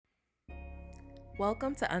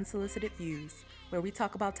Welcome to Unsolicited Views, where we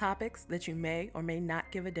talk about topics that you may or may not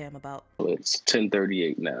give a damn about. It's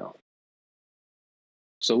 10:38 now.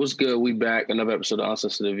 So what's good? We back another episode of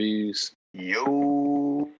Unsolicited Views.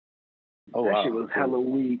 Yo. Oh That wow, shit was hella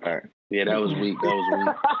weak. All right. yeah, that was weak. That was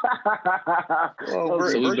weak. Well,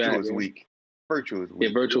 So we virtual back. is weak. Virtual is Yeah,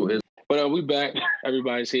 weak. virtual is. But we back.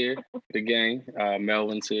 Everybody's here. The gang.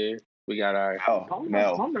 Melvin's here. We got our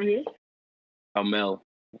Mel. Palmer here. Mel.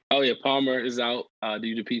 Oh yeah, Palmer is out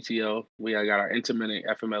due to PTO. We got our intermittent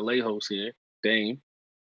FMLA host here, Dame.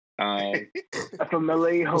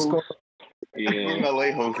 FMLA host. Yeah,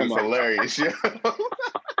 FMLA host Come is on. hilarious.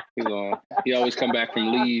 He always come back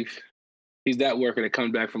from leave. He's that worker that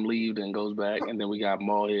comes back from leave and goes back. And then we got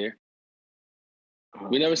Maul here.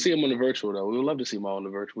 We never see him on the virtual though. We would love to see Maul on the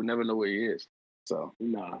virtual. We never know where he is. So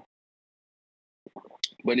Nah.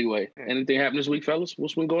 but anyway, anything happened this week, fellas?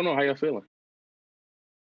 What's been going on? How y'all feeling?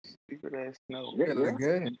 Stupid ass no. Yeah, yeah.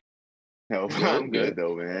 Good. No, I'm good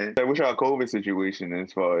though, man. What's y'all COVID situation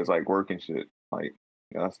as far as like work and shit? Like,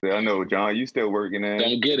 I know, John, you still working at?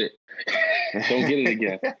 Don't get it. Don't get it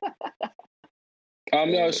again.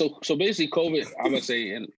 No, so basically COVID, I'm gonna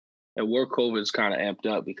say at work COVID is kind of amped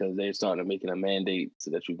up because they started making a mandate so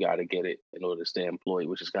that you gotta get it in order to stay employed,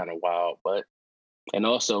 which is kind of wild. But and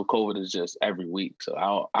also COVID is just every week. So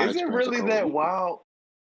I Is it really that wild?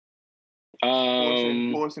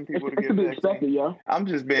 Forcing people to It's get to be vaccinated? expected, yo. I'm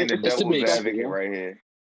just being the It's to be devil's expected, advocate yeah. right here.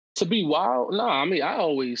 to be wild. No, I mean I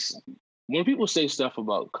always when people say stuff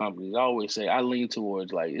about companies, I always say I lean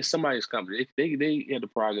towards like it's somebody's company. They have the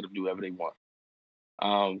prerogative to do whatever they want.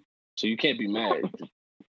 So you can't be mad.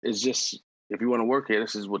 It's just if you want to work here,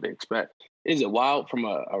 this is what they expect. Is it wild from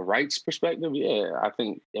a rights perspective? Yeah, I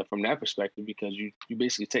think from that perspective because you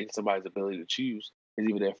basically taking somebody's ability to choose is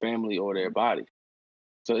either their family or their body.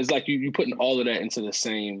 So it's like you putting all of that into the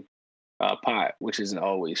same pot, which isn't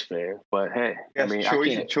always fair. But hey, Yes, I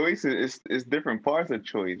mean, choice is different parts of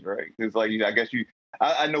choice, right? It's like I guess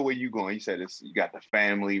I know where you're going. You said you got the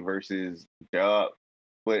family versus job,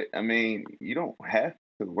 but I mean, you don't have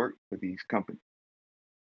to work for these companies.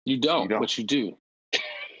 you don't, but you do.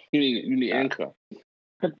 You need income.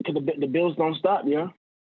 Cause the bills don't stop, yo.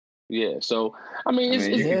 Yeah. So I mean,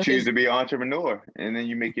 You can choose it's to be an entrepreneur, and then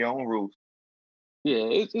you make your own rules. yeah.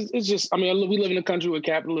 It's just. I mean, we live in a country where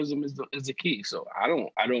capitalism is the key. So I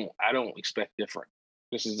don't expect different.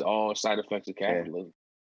 This is all side effects of capitalism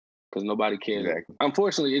because nobody cares. Exactly.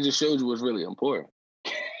 Unfortunately, it just shows you what's really important.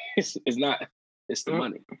 It's not. It's the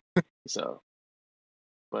money. So,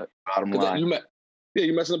 but Bottom line.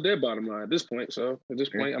 you messing up their bottom line at this point. So at this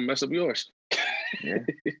point, I'm messing up yours. Yeah.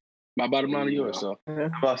 My bottom line is yours. So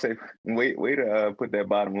I'm about to say, way to put that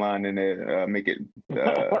bottom line in there, make it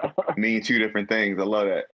mean two different things. I love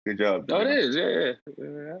that. Good job. oh, it is. Yeah.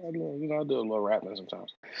 I do a little rapping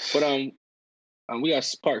sometimes. But we got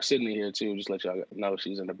Park Sydney here too. Just let y'all know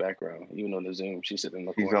she's in the background. Even on the Zoom, she's sitting in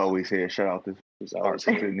the He's corner. always here. Shout out to She's Park always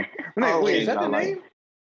here. Sydney. Oh, Wait, is that I the like name?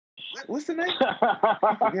 What's the name?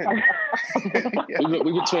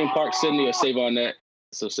 We between Park Sydney or Save On That.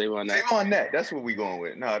 So Save On That. Save on that. That's what we going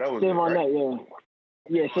with. No, that was Save it, on right? that,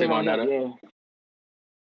 yeah. Yeah, save on that,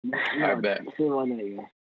 yeah. I bet. Save on that,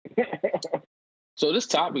 yeah. So this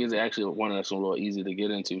topic is actually one that's a little easy to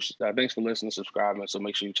get into. Thanks for listening, subscribing. So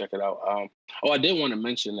make sure you check it out. I did want to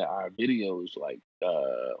mention that our videos, like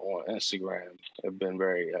on Instagram, have been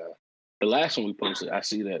very. The last one we posted, I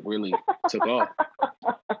see that really took off.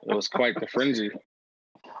 It was quite the frenzy.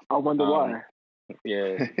 I wonder why.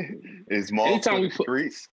 Yeah. Is Maul Anytime for we the put-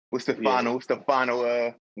 streets? What's the final? What's the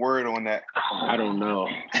final word on that? I don't know.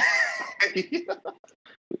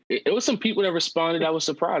 It was some people that responded. I was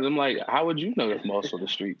surprised. I'm like, how would you know if Mo's for the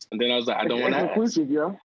streets? And then I was like, I don't want to ask. Inconclusive, yo.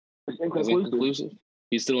 It's It's inconclusive. inconclusive.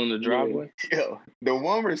 He's still in the driveway. Yo, the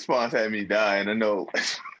one response had me dying. I know.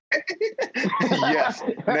 Yes.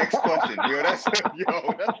 Next question.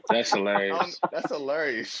 That's hilarious. That's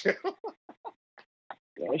hilarious. That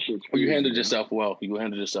shit's You crazy, handled man. yourself well. You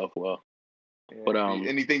handled yourself well. But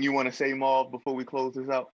anything you want to say, Maul, before we close this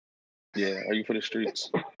out? yeah. Are you for the streets?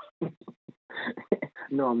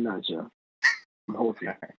 No, I'm not, yo. I'm wholesome.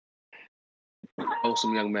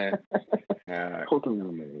 Wholesome young man. Wholesome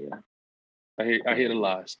young man, yeah. I hear the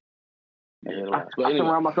lies. I hear the lies. But I anyway,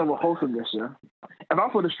 surround myself with wholesomeness, yo. If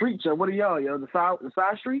I'm for the streets, yo, what are y'all, yo? The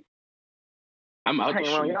side street? I'm out the Hang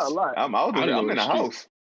around y'all a streets. lot. I'm out there. I don't I'm know in the the house.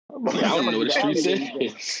 Yeah, I don't even know what the streets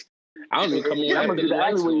alleyways, is. I don't even come on Yeah, I'm after gonna the do the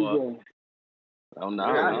lights go alleyways, up. yo. Oh no,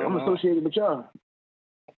 I'm associated with y'all.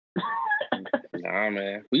 Nah,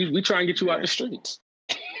 man. We try and get you out the streets.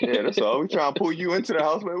 Yeah, that's all. We trying to pull you into the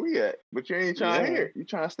house where we at, but you ain't trying to Yeah. hear it. You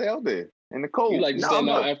trying to stay out there in the cold. You like to No, stand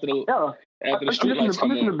I'm out not. after the. Yeah, After the street lights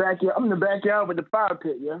come I'm in the on. backyard. I'm in the backyard with the fire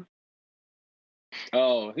pit, yeah.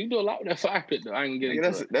 Oh, he do a lot with that fire pit though. I ain't get into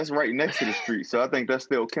it. That's right next to the street, so I think that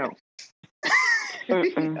still counts. I'm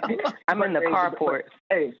in the carport.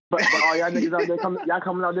 Hey, but all y'all niggas out there y'all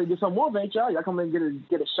coming out there to get some wolf, ain't y'all? Y'all coming and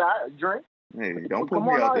get a shot, a drink. Hey, don't put Come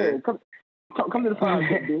me on out there. here. Come to the fire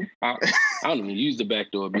pit, B. I don't even use the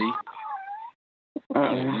back door, B. I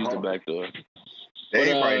don't even use the back door. They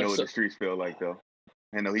ain't But, probably know what so- the streets feel like though.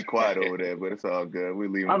 I know he quiet over there, but it's all good. We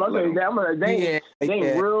leave him. I'm not saying that. They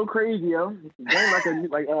ain't real crazy, yo. They ain't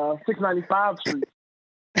like 695 Street.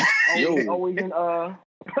 Always in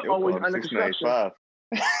always under construction. 695.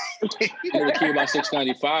 You know the key about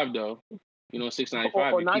 695 though. You know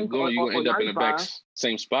 695. Or You keep going, you're gonna end up in the back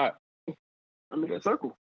same spot. I mean, it's a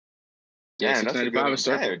circle. Yeah, Damn, that's a 695 good is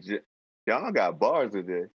circle. Damn, y'all got bars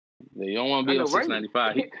today. You don't want to be on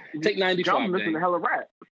 695. Take 95. John missing the hell of rap.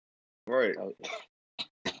 Right. Oh.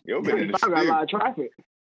 Yo, been in the 95 got a lot stew. of traffic.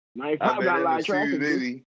 I've 95 been got a in lot the of traffic. stew, dude.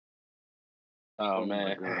 Diddy. Oh Oh, my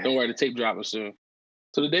man, God. don't worry, the tape dropping soon.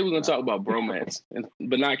 So today we're gonna talk about bromance,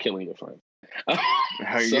 but not killing your friend.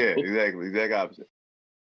 Yeah, exactly. Exact opposite.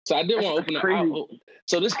 So I did want to open That's crazy. up.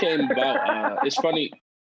 So this came about. It's funny.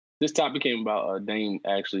 This topic came about. Dane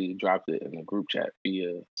actually dropped it in a group chat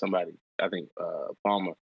via somebody. I think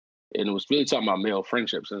Palmer, and it was really talking about male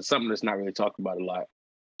friendships, and it's something that's not really talked about a lot.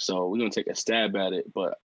 So we're gonna take a stab at it.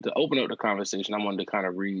 But to open up the conversation, I wanted to kind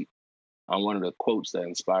of read on one of the quotes that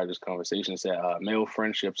inspired this conversation. It said, "Male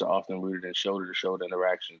friendships are often rooted in shoulder-to-shoulder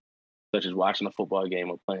interaction, such as watching a football game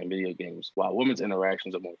or playing video games, while women's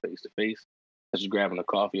interactions are more face-to-face, such as grabbing a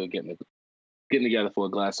coffee or getting together for a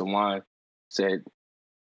glass of wine," said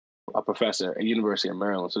a professor at University of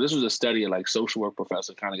Maryland. So this was a study of like social work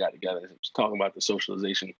professor kind of got together and was talking about the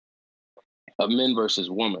socialization of men versus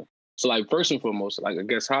women. So like first and foremost, like I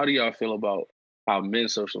guess how do y'all feel about how men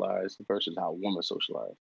socialize versus how women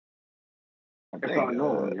socialize? I That's think, all I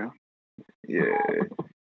know, yeah. yeah.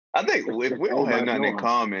 I think if we don't have nothing in Everybody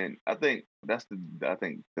common, I think that's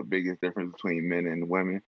the biggest difference between men and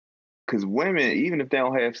women. Because women, even if they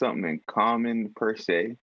don't have something in common per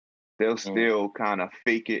se, they'll still kind of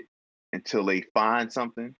fake it until they find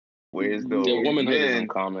something. Whereas though Yeah, womanhood is men,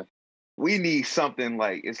 uncommon. we need something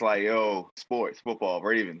like it's like, yo, sports, football,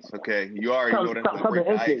 Ravens. Okay, you already know that's gonna break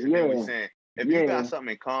the ice. And then we're saying if you got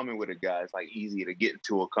something in common with a guy, it's like easy to get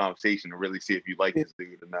into a conversation and really see if you like this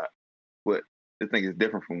dude or not. But I think it's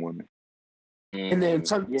different from women. And then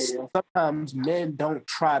sometimes men don't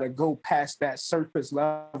try to go past that surface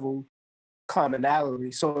level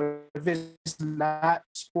commonality. So if it's not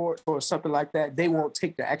sports or something like that, they won't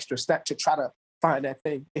take the extra step to try to find that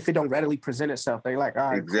thing. If it don't readily present itself, they like, all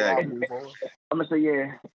right, Exactly. cool, I'll move on. I'm gonna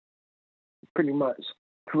say pretty much.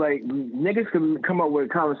 Like niggas can come up with a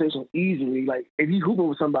conversation easily. Like if you hooping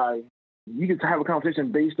with somebody, you can have a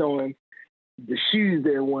conversation based on the shoes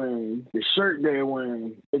they're wearing, the shirt they're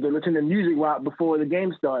wearing. If they're listening to music right before the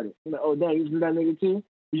game started, you know, oh damn, you listen to that nigga too.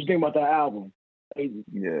 You just think about that album. Like,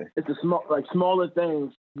 Yeah, it's the smaller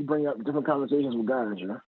things you bring up different conversations with guys. You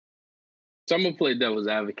know. So I'm gonna play devil's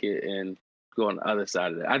advocate and go on the other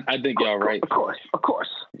side of that. I think y'all right. Of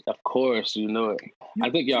course, You know it. I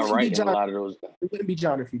think y'all right in a lot of those. It wouldn't be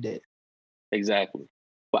John if you did. Exactly.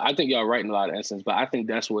 But I think y'all right in a lot of instances. But I think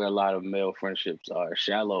that's where a lot of male friendships are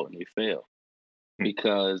shallow and they fail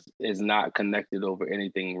because it's not connected over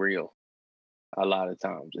anything real. A lot of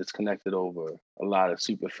times it's connected over a lot of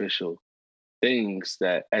superficial things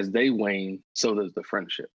that as they wane, so does the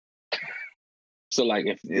friendship. So like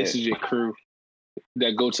if this is your crew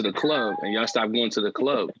that go to the club and y'all stop going to the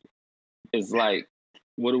club, it's like,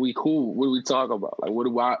 what are we cool? What do we talk about? Like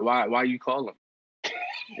why you call them?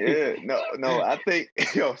 Yeah, no, I think,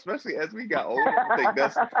 especially as we got older, I think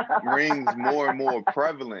that's rings more and more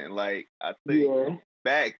prevalent. Like, I think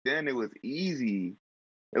back then it was easy.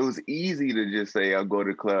 It was easy to just say, I'll go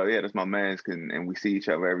to the club. Yeah, that's my man's, and we see each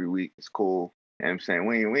other every week. It's cool. And I'm saying,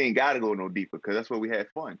 we ain't got to go no deeper because that's where we had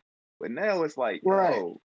fun. But now it's like,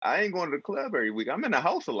 yo, I ain't going to the club every week. I'm in the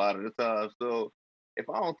house a lot of the time. So if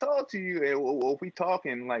I don't talk to you, or if we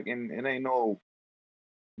talking, like, and it ain't no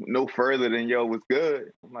further than yo, what's good?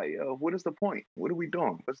 I'm like, yo, what is the point? What are we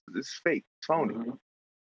doing? It's fake. It's phony.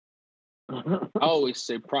 I always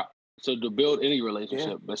say so to build any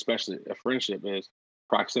relationship, but especially a friendship, is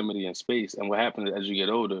proximity and space. And what happens as you get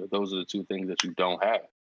older, those are the two things that you don't have.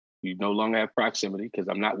 You no longer have proximity because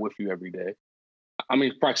I'm not with you every day. I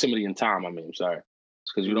mean proximity in time, sorry.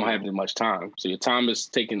 Because you don't have as much time. So your time is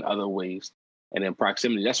taken other ways. And then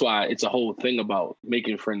proximity, that's why it's a whole thing about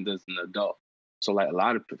making friends as an adult. So like a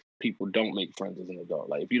lot of people don't make friends as an adult.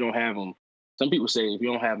 Like if you don't have them, some people say if you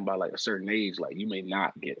don't have them by like a certain age, like you may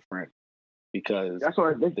not get friends. because That's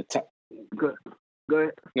what I think. Good.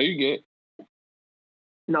 Good. No, you get.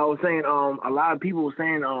 No, I was saying a lot of people were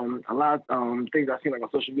saying a lot of things I've seen like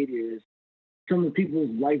on social media is some of the people's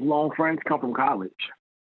lifelong friends come from college.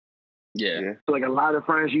 Yeah. So like a lot of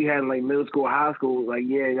friends you had in like middle school, high school, like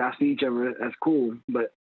yeah, y'all see each other, that's cool.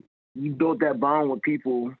 But you built that bond with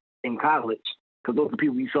people in college because those are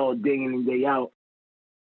people you saw day in and day out.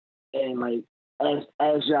 And like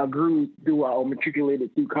as y'all grew throughout or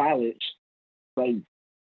matriculated through college, like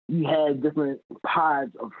you had different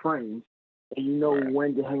pods of friends, and you know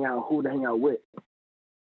when to hang out, who to hang out with.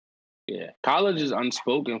 Yeah, college is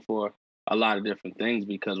unspoken for a lot of different things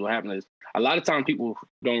because what happens is a lot of times people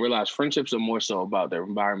don't realize friendships are more so about the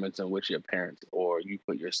environments in which your parents or you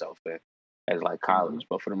put yourself in as like college.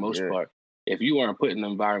 But for the most part, if you weren't put in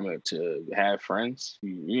an environment to have friends,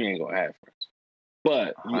 you ain't gonna have friends.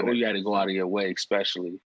 But you had to go out of your way,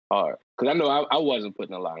 especially hard. Because I know I wasn't put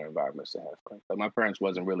in a lot of environments to have friends. Like my parents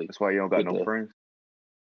wasn't really. That's why you don't got no friends.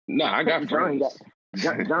 No, I got friends.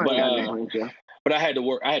 John But I had to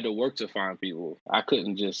work. I had to work to find people. I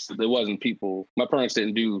couldn't just. There wasn't people. My parents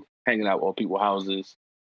didn't do hanging out at people's houses.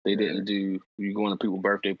 They didn't do you going to people's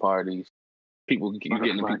birthday parties. You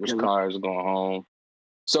getting in people's cars, going home.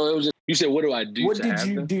 So it was just. You said, "What do I do?" What did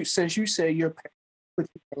you do? Since you say your parents put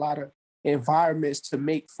you in a lot of environments to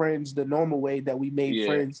make friends the normal way that we made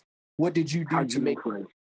friends, what did you do to make friends?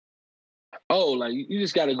 Oh, like you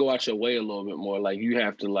just got to go out your way a little bit more. Like you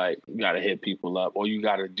have to you got to hit people up, or you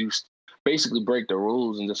got to basically break the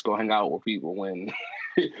rules and just go hang out with people when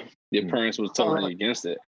your parents was totally against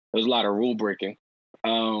it. There's a lot of rule breaking. But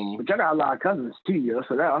you got a lot of cousins too, yo.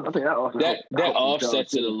 So I think that also that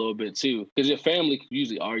offsets it a little bit too, because your family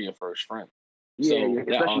usually are your first friend. Yeah, that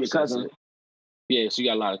especially your cousins. Yeah, so you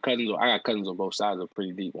got a lot of cousins. I got cousins on both sides. Are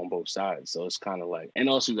pretty deep on both sides. So it's kind of like, and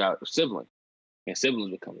also you got siblings, and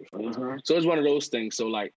siblings become your friends. Mm-hmm. So it's one of those things. So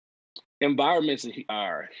like, environments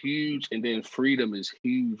are huge, and then freedom is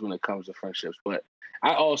huge when it comes to friendships. But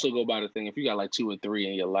I also go by the thing: if you got like 2 or 3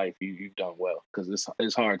 in your life, you've done well, because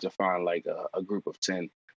it's hard to find like a group of 10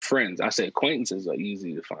 friends. I say acquaintances are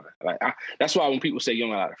easy to find. Like that's why when people say you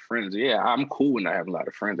don't have a lot of friends, yeah, I'm cool when I have a lot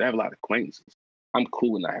of friends. I have a lot of acquaintances. I'm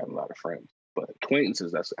cool when I have a lot of friends, but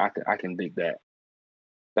acquaintances, I can dig that.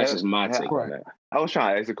 That's just my take on that. I was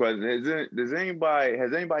trying to ask a question. Has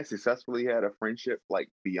anybody successfully had a friendship like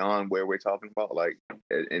beyond where we're talking about, like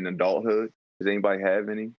in adulthood? Does anybody have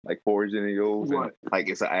any like forged any of those? Like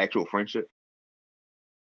it's an actual friendship,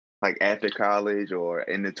 like after college or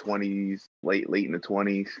in the 20s, late in the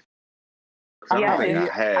 20s.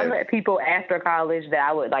 I met people after college that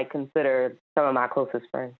I would like consider some of my closest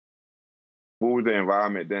friends. What was the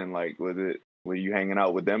environment then? Like, were you hanging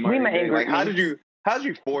out with them? We met in like, how did you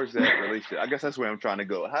forge that relationship? I guess that's where I'm trying to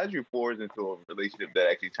go. How did you forge into a relationship that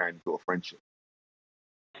actually turned into a friendship?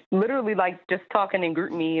 Literally, like just talking in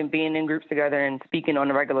GroupMe and being in groups together and speaking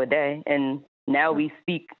on a regular day. And now we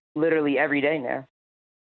speak literally every day now.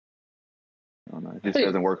 Oh, no, it just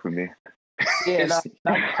doesn't work for me. Yeah,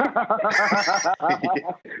 I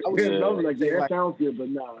was like, that sounds good, but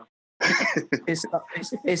no.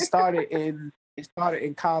 It started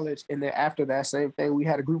in college, and then after that same thing, we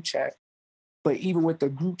had a group chat. But even with the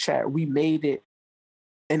group chat, we made it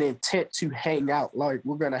an intent to hang out. Like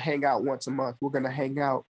we're gonna hang out once a month. We're gonna hang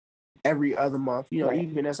out every other month. You know,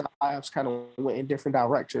 even as our lives kind of went in different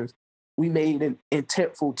directions, we made it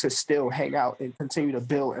intentful to still hang out and continue to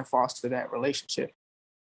build and foster that relationship.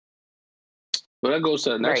 Well, that goes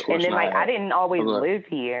to the next question. And then I didn't always live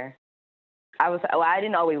here. I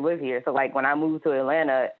didn't always live here. So like when I moved to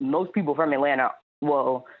Atlanta, most people from Atlanta,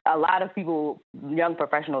 well, a lot of people, young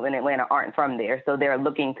professionals in Atlanta aren't from there. So they're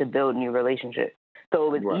looking to build new relationships.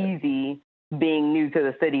 So it was easy being new to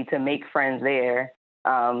the city to make friends there,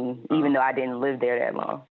 even though I didn't live there that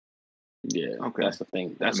long. Yeah, okay. That's the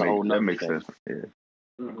thing. That's a whole nother thing. Sense. Yeah.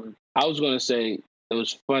 Mm-hmm. I was going to say, it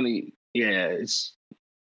was funny. Yeah,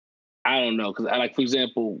 I don't know. Because for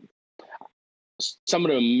example, some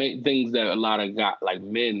of the things that a lot of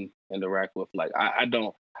men interact with, like I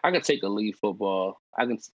could take a leave football.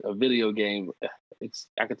 A video game.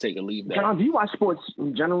 I could take a leave that. John, do you watch sports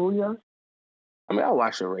in general, yeah? I mean, I'll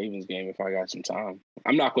watch a Ravens game if I got some time.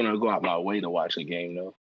 I'm not going to go out my way to watch a game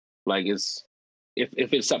though. Like if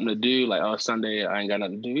it's something to do, like Sunday I ain't got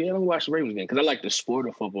nothing to do. Yeah, let me watch the Ravens game because I like the sport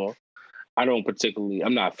of football. I'm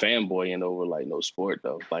not fanboying over like no sport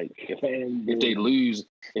though. Like if they lose,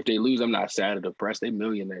 I'm not sad or depressed. They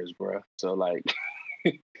millionaires, bro. So like,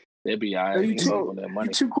 They'll be all right. You too, on that money.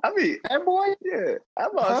 You too cool, I mean, fanboy? yeah,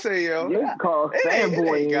 I'm about to say, yo. You call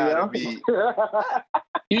fanboy, fanboy,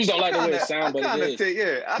 You just don't like the way it sounds, but I it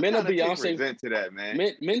is. I men of Beyonce Beyonce present to that, man.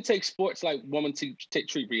 Men take sports like women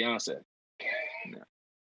treat Beyonce.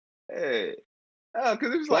 Hey,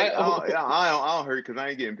 because it's like I don't hurt because I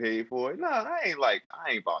ain't getting paid for it. No, I ain't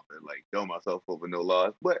about to like throw myself over no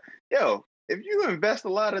loss. But yo, if you invest a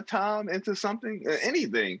lot of time into something,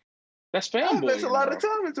 anything, that's fanboy. I invest a lot of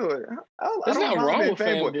time into it. There's nothing wrong with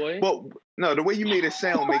fanboy. But no, the way you made it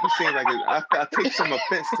sound make it seem like I take some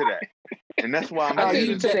offense to that, and that's why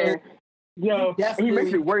I'm saying. Yo, he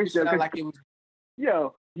makes it worse though. Like it was.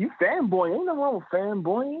 Yo, you fanboy? Ain't nothing wrong with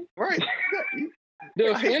fanboying, right?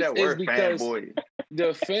 The offense is because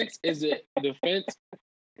the offense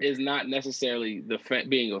is not necessarily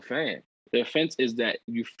being a fan. The offense is that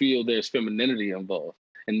you feel there's femininity involved,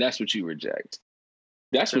 and that's what you reject.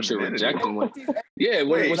 That's what you're rejecting. When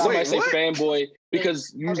somebody say fanboy,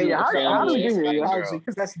 because usually a fanboy,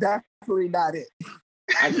 because that's definitely not it.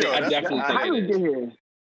 I definitely think it is.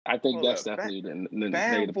 I think that's up, definitely the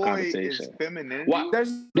negative connotation. Is femininity? Why?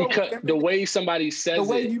 Because the way somebody says the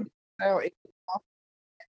way it. You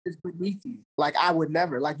is beneath you. Like I would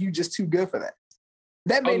never. Like you just too good for that.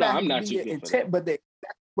 That may not be your intent, but that's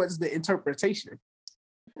what's the interpretation.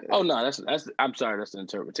 Oh no, that's. I'm sorry, that's the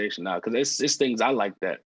interpretation now because it's things I like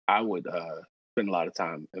that I would spend a lot of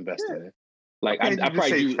time investing in. Like I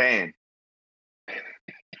probably say fan.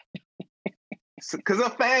 Because a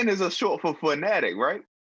fan is a short for fanatic, right?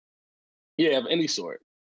 Yeah, of any sort.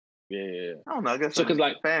 Yeah. I don't know. I guess so because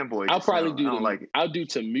like fanboy. I'll probably do like it. I'll do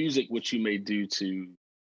to music what you may do to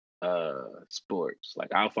sports.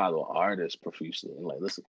 Like I'll follow artists profusely and like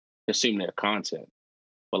listen, consume their content.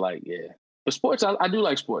 But like but sports I do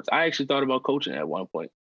like sports. I actually thought about coaching at one point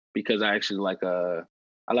because I actually like I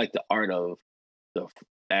like the art of the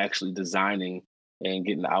actually designing and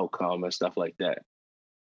getting the outcome and stuff like that.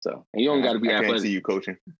 So and you don't got to be athletic. I can't see you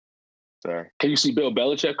coaching. Sorry. Can you see Bill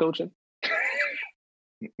Belichick coaching?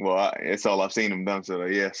 Well, it's all I've seen him done. So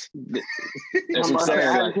yes, that's what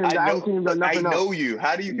I'm saying. I know you.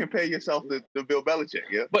 How do you compare yourself to Bill Belichick?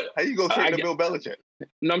 Yeah, but how you go straight to Bill Belichick?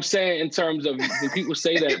 No, I'm saying in terms of when people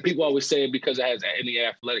say that, people always say it because it has any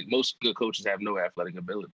athletic. Most good coaches have no athletic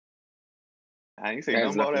ability. I ain't say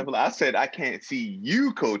nothing about athletic. I said I can't see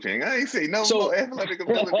you coaching. I ain't say nothing about athletic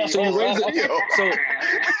ability. So you raise it.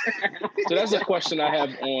 So that's a question I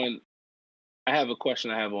have on. I have a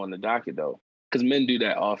question I have on the docket though. Because men do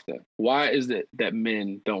that often. Why is it that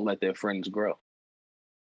men don't let their friends grow?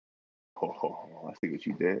 Oh, I see what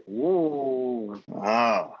you did. Whoa.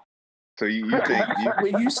 So you think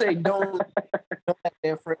when you say don't let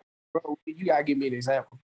their friends grow, you gotta give me an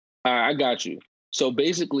example. All right, I got you. So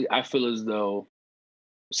basically, I feel as though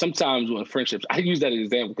sometimes when friendships, I use that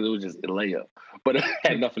example because it was just a layup, but it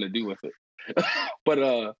had nothing to do with it.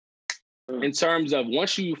 But in terms of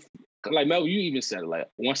once you like Mel, you even said it, like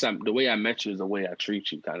the way I met you is the way I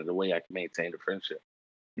treat you, kind of the way I can maintain the friendship.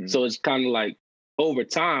 Mm-hmm. So it's kind of like over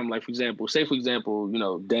time, like for example,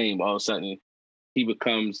 Dame, all of a sudden he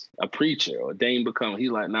becomes a preacher, or Dame he's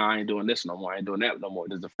like, nah, I ain't doing this no more, I ain't doing that no more.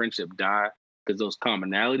 Does the friendship die because those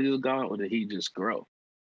commonalities are gone, or did he just grow?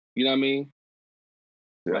 You know what I mean?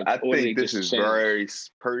 Like, I think this is very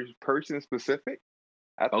person specific.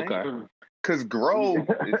 I think. Okay. Because grow,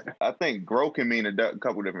 I think grow can mean a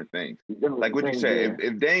couple different things. Like what you said,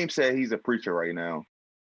 if Dame said he's a preacher right now,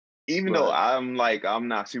 even though I'm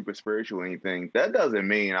not super spiritual or anything, that doesn't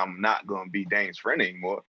mean I'm not going to be Dame's friend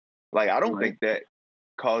anymore. Like, I don't think that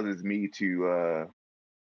causes me to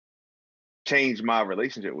change my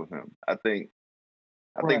relationship with him. I think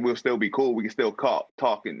we'll still be cool. We can still talk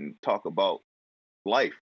about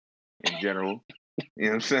life in general. You know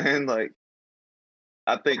what I'm saying? Like,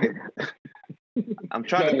 I think I'm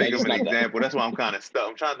trying to think of an example. That's why I'm kind of stuck.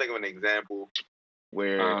 I'm trying to think of an example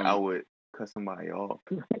where I would cut somebody off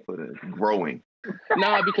for the growing.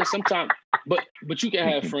 Nah, because sometimes, but you can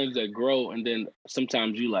have friends that grow, and then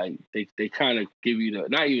sometimes you like they kind of give you the,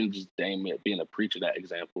 not even just Dame being a preacher, that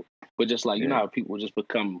example, but just like you know how people just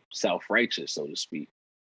become self-righteous, so to speak,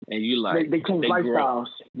 and you like they change lifestyles,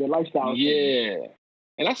 their lifestyles. Yeah,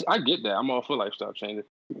 and I get that. I'm all for lifestyle changes.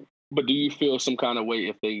 But do you feel some kind of way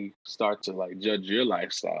if they start to like judge your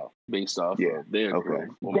lifestyle based off of their growth?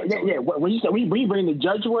 Yeah. When you bring the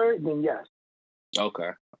judge word, then yes.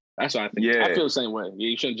 Okay, that's what I think. Yeah. I feel the same way. Yeah,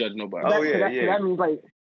 you shouldn't judge nobody. That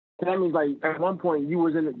means like at one point you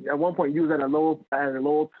was at a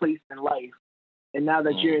lower place in life, and now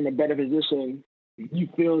that you're in a better position, you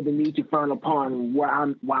feel the need to frown upon where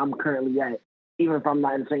I'm currently at, even if I'm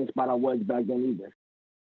not in the same spot I was back then either.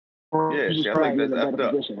 Yeah, You see, just I feel think like you're that's in a effed better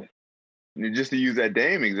up. position. And just to use that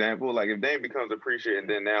Dame example, like if Dame becomes appreciated, and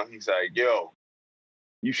then now he's like, yo,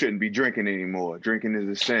 you shouldn't be drinking anymore. Drinking is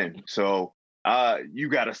a sin. So you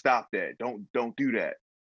gotta stop that. Don't do that.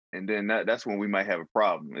 And then that's when we might have a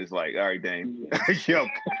problem. It's like, all right, Dame. Yo,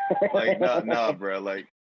 like nah, bro. Like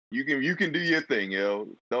you can do your thing, yo.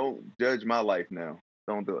 Don't judge my life now.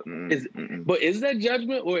 Don't do it. But is that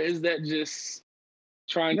judgment or is that just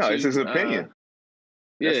trying to? No, it's his opinion.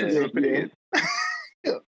 Yeah, That's his opinion.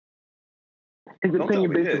 Yeah. His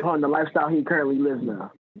opinion based upon the lifestyle he currently lives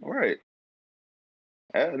now. Right.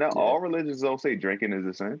 Now, all religions don't say drinking is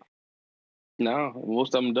a sin. No,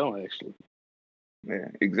 most of them don't actually. Yeah,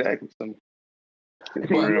 exactly. I guess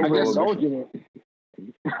overindulgent.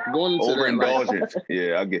 Going into overindulgence.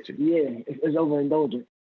 Yeah, I get you. Yeah, it's overindulgent.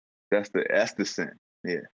 That's the sin.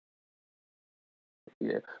 Yeah.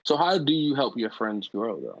 Yeah. So how do you help your friends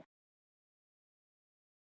grow though?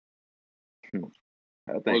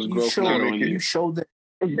 I think you show them.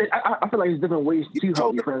 I feel like there's different ways to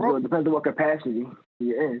help your friends grow. It depends on what capacity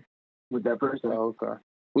you're in with that person. Oh, okay.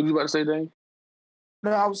 What were you about to say, Dane?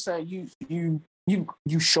 No, I was saying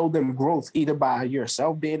you show them growth either by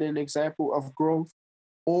yourself being an example of growth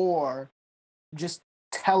or just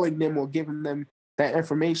telling them or giving them that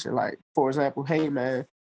information. Like, for example, hey man,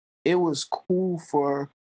 it was cool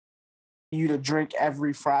for you to drink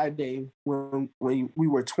every Friday when we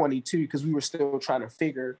were 22 because we were still trying to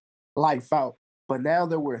figure life out. But now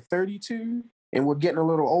that we're 32 and we're getting a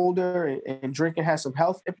little older and drinking has some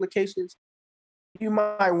health implications, you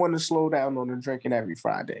might want to slow down on the drinking every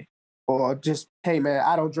Friday. Or just, hey man,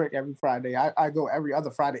 I don't drink every Friday. I go every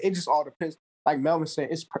other Friday. It just all depends. Like Melvin said,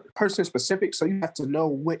 it's person specific, so you have to know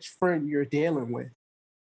which friend you're dealing with.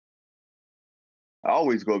 I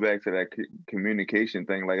always go back to that communication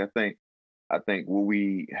thing. Like I think what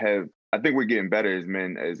we have, I think we're getting better as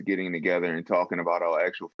men as getting together and talking about our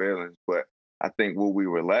actual feelings. But I think what we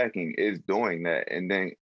were lacking is doing that, and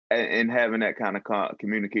then and having that kind of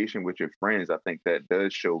communication with your friends. I think that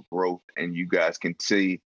does show growth, and you guys can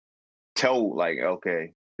tell like,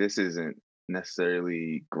 okay, this isn't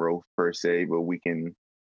necessarily growth per se, but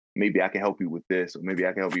maybe I can help you with this, or maybe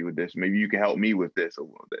I can help you with this. Maybe you can help me with this, or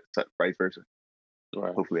vice versa.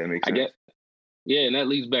 Right. Hopefully that makes sense. Yeah, and that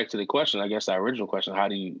leads back to the question, I guess, our original question. How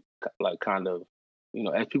do you, like, kind of,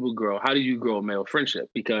 as people grow, how do you grow a male friendship?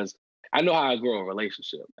 Because I know how I grow a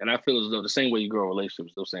relationship, and I feel as though the same way you grow a relationship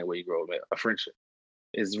is the same way you grow a friendship.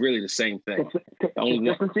 It's really the same thing.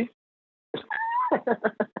 Consistency?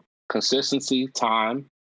 Consistency, time,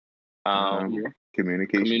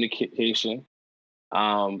 communication,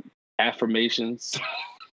 affirmations.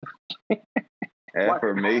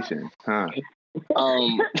 Affirmations, huh?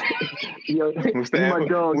 Yo, what's the my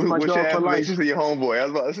dog. You my what's dog your for life. affirmations to your homeboy? I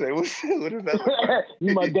was about to say, what is that look like?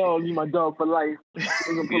 You my dog. You my dog for life.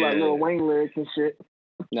 They're gonna pull out Lil Wayne lyrics and shit.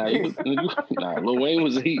 Lil Wayne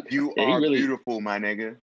was You are really beautiful, my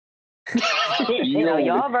nigga.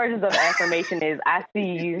 Y'all versions of affirmation is I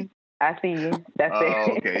see you. I see you. That's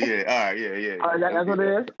it. Okay, yeah. All right, yeah. That's what it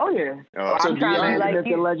is? Oh, yeah. So I'm trying to like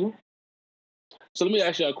you. Legend. So let me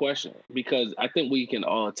ask you a question, because I think we can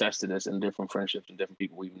all attest to this in different friendships and different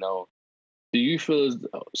people we've known. Do you feel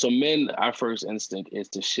so men, our first instinct is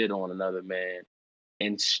to shit on another man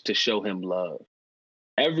and to show him love.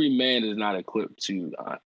 Every man is not equipped to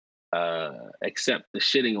accept the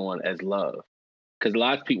shitting on as love. Because a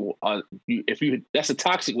lot of people are, that's a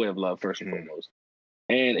toxic way of love, first and foremost.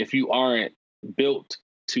 And if you aren't built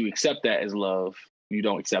to accept that as love, you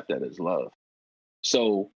don't accept that as love.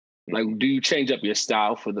 So, like, do you change up your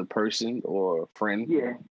style for the person or friend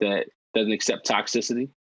that doesn't accept toxicity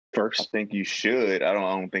first? I think you should. I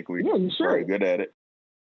don't think we're very good at it.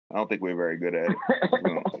 I don't think we're very good at it.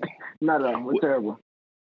 Not at all. We're terrible.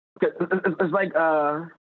 It's like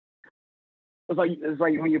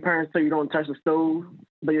when your parents say you don't touch the stove,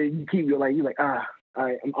 but you keep you're like you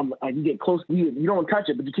get close. You don't touch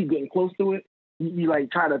it, but you keep getting close to it. You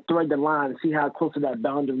like try to thread the line and see how close to that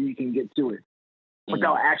boundary you can get to it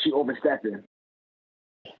without actually overstepping.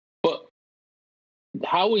 But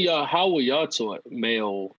how were y'all taught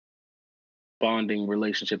male bonding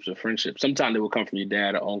relationships or friendships? Sometimes they will come from your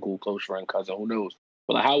dad or uncle, close friend, cousin, who knows?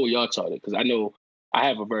 But like, how were y'all taught it? Because I know I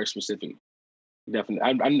have a very specific, definite.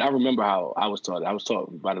 I remember how I was taught. I was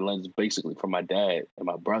taught by the lens basically from my dad and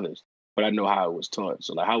my brothers, but I know how it was taught.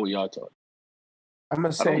 So like, how were y'all taught? I'm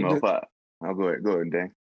gonna say. I don't know if I'll go ahead,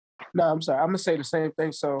 Dan. No, I'm sorry. I'm gonna say the same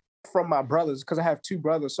thing. So from my brothers, because I have two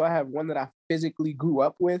brothers, so I have one that I physically grew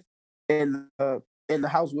up with in the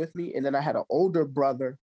house with me, and then I had an older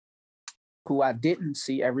brother who I didn't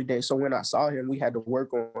see every day. So when I saw him, we had to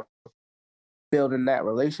work on building that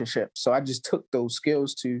relationship. So I just took those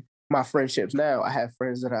skills to my friendships now. I have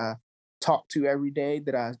friends that I talk to every day,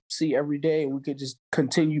 that I see every day, and we could just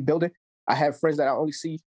continue building. I have friends that I only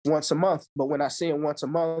see once a month, but when I see them once a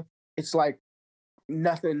month, it's like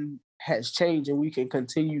nothing has changed and we can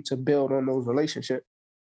continue to build on those relationships.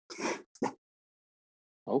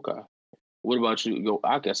 Okay. What about you?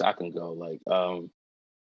 I guess I can go. Like,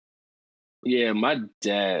 yeah, my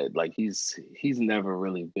dad, like he's never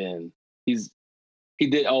really been, he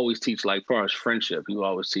did always teach, like, far as friendship, he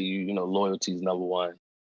always see loyalty is number one.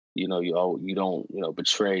 You don't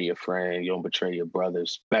betray your friend, you don't betray your brother,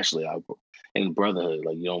 especially in brotherhood.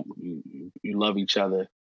 Like you love each other.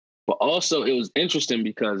 But also it was interesting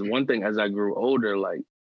because one thing, as I grew older, like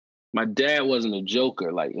my dad wasn't a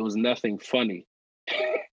joker. Like it was nothing funny.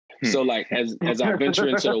 So like as I venture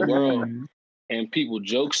into the world and people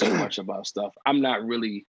joke so much about stuff, I'm not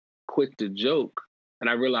really quick to joke. And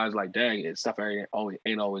I realized, like, dang, stuff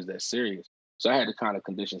ain't always that serious. So I had to kind of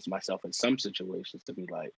condition myself in some situations to be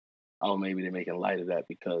like, oh, maybe they're making light of that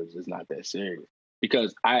because it's not that serious.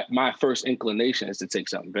 Because my first inclination is to take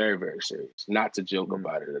something very, very serious, not to joke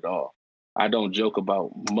about it at all. I don't joke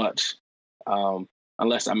about much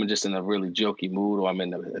unless I'm just in a really jokey mood or I'm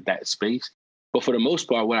in that space. But for the most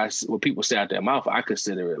part, what people say out their mouth, I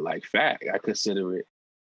consider it like fact. I consider it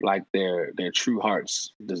like their true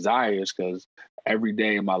heart's desires, because every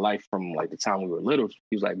day in my life from like the time we were little,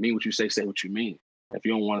 he was like, mean what you say what you mean. If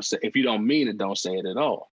you don't want to say, if you don't mean it, don't say it at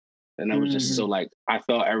all. And that was just so, like, I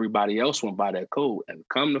thought everybody else went by that code, and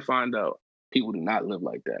come to find out people do not live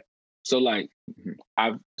like that. So like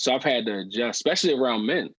I've had to adjust, especially around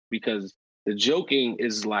men, because the joking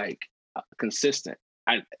is like consistent.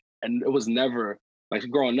 And it was never like,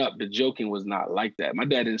 growing up, the joking was not like that. My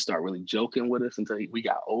dad didn't start really joking with us until we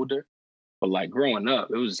got older. But like growing up,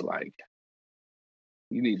 it was like,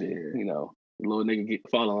 you need to, little nigga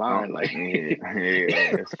fall in line. Like,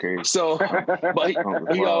 yeah, that's crazy. So, but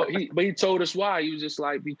he told us why. He was just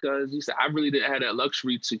like, because he said, I really didn't have that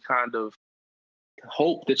luxury to kind of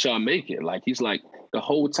hope that y'all make it. Like, he's like, the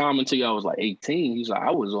whole time until y'all was like 18, he's like,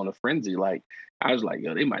 I was on a frenzy. Like, I was like,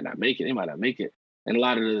 yo, they might not make it. They might not make it. And a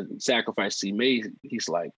lot of the sacrifices he made, he's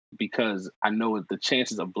like, because I know the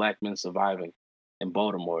chances of Black men surviving in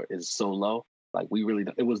Baltimore is so low. Like,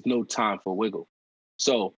 it was no time for wiggle.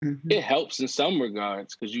 So it helps in some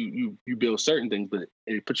regards because you build certain things, but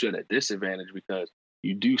it puts you at a disadvantage because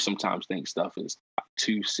you do sometimes think stuff is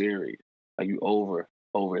too serious. Like you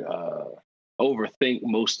overthink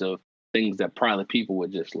most of things that probably people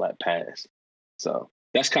would just let pass. So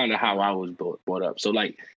that's kind of how I was brought up. So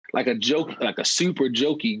like a joke, like a super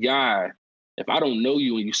jokey guy, if I don't know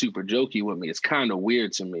you and you super jokey with me, it's kind of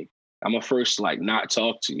weird to me. I'm a first like not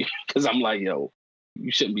talk to you because I'm like, yo,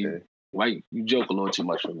 you shouldn't be. Why you joke a little too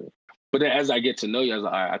much for me? But then as I get to know you, I was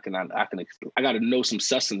like, all right, I got to know some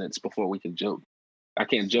sustenance before we can joke. I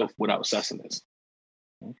can't joke without sustenance.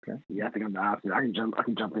 Okay. Yeah, I think I'm the opposite. I can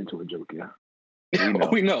jump into a joke. Yeah.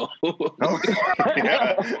 We know. Okay.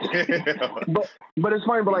 But it's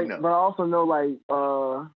funny. But but I also know like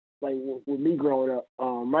with me growing up,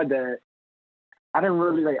 my dad. I didn't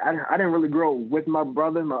really grow with my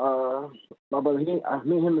brother. My brother, me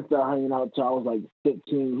and him started hanging out until I was like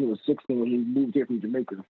 15. He was 16 when he moved here from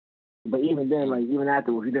Jamaica. But even then, like even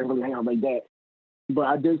afterwards, we didn't really hang out like that. But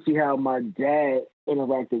I did see how my dad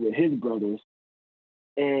interacted with his brothers,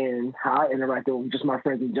 and how I interacted with just my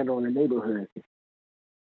friends in general in the neighborhood.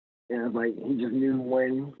 And it's like he just knew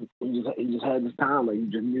when he just had this time. Like he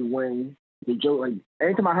just knew when the joke. Like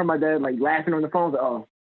anytime I heard my dad like laughing on the phone, I was like, oh.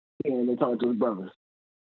 And they talking to his brothers.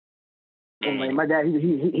 And like my dad,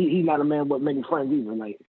 he's not a man with many friends either.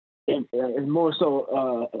 Like it's more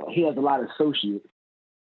so he has a lot of associates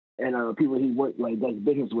and people he work does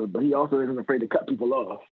business with, but he also isn't afraid to cut people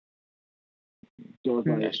off. So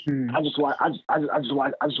it's like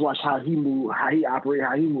I just watch how he move, how he operate,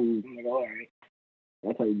 how he moves. I'm like, all right,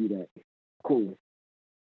 that's how you do that. Cool.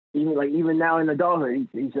 Even now in adulthood,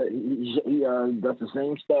 he does the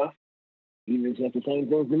same stuff. Even says the same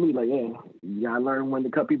things to me, like, yeah, you gotta learn when to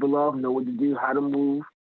cut people off, know what to do, how to move,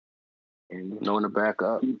 and knowing to back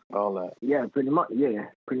up, all that. Yeah, pretty much. Yeah,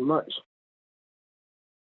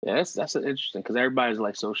 that's interesting because everybody's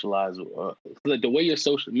like socialized. Like the way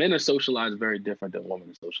men are socialized very different than women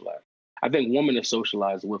are socialized. I think women are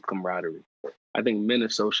socialized with camaraderie. I think men are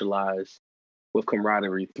socialized with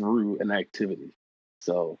camaraderie through an activity.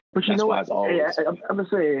 So, but you know what? I'm gonna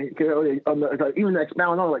say, even to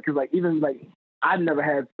expound on it, because even I've never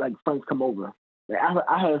had like friends come over. Like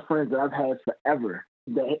I had friends that I've had forever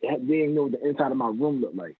that they didn't know what the inside of my room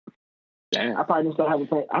looked like. Damn. I probably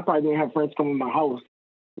didn't have friends come in my house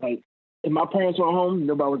like if my parents were home,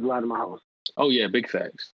 nobody was allowed in my house. Oh yeah, big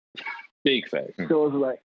facts. Big facts. So it's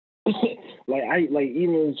like,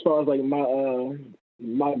 even as far as like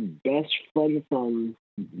my best friend from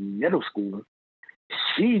middle school,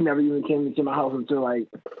 she never even came into my house until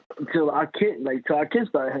our kids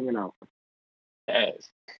started hanging out.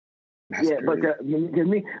 Yes. That's yeah, crazy. but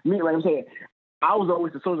me, like I'm saying, I was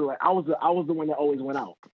always the social. Like I was the one that always went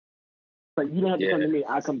out. Like you didn't have to come to me,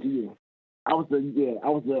 I come to you. I come to you. I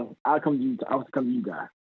was to come to you guys.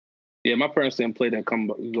 Yeah, my parents didn't play that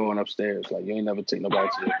going upstairs. Like you ain't never take nobody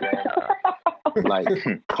to your bed. Like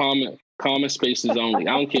common spaces only.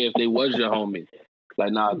 I don't care if they was your homie.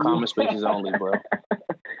 Like nah, common spaces only, bro.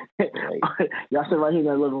 Like, y'all sit right here in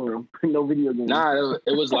that living room. No video games. Nah,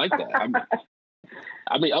 it was like that.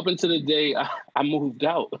 I mean, up until the day I moved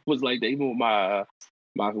out, it was like that. Even with my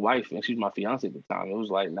wife, and she was my fiance at the time. It was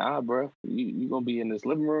like, nah, bro, you gonna be in this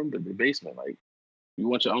living room, the basement. Like, you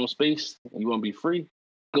want your own space, and you want to be free.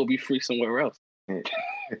 Go be free somewhere else. You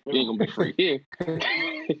ain't gonna be free here.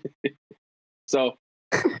 So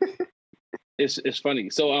it's funny.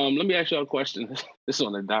 So let me ask y'all a question. This is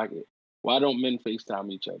on the docket. Why don't men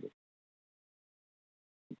FaceTime each other?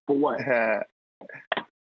 For what?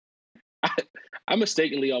 I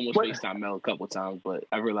mistakenly almost FaceTime Mel a couple times, but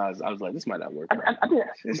I realized I was like, this might not work. I think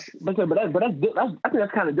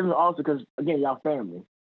that's kind of different also because again, y'all family.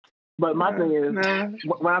 But my thing is,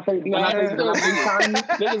 when I FaceTime you,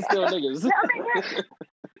 niggas still niggas.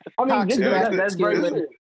 I mean, that's very good.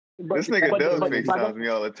 This nigga does FaceTime me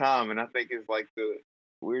all the time, and I think it's like the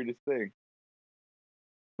weirdest thing.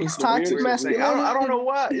 It's toxic masculinity. I don't know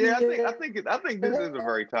why. Yeah, I think this is a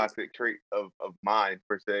very toxic trait of mine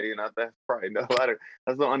per se, and that's probably a lot of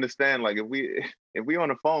I don't understand. Like if we on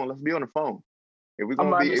the phone, let's be on the phone. If we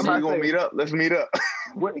gonna meet up, let's meet up.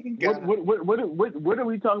 What are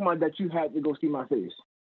we talking about that you had to go see my face?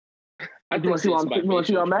 I think you want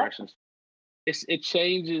to see my expressions. It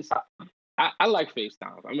changes. I like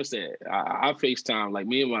FaceTime. I'm gonna say it. I FaceTime like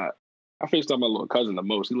me and I FaceTime my little cousin the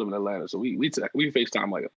most. He live in Atlanta, so we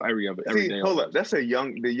FaceTime like every day. Hold up, that's the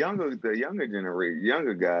younger generation,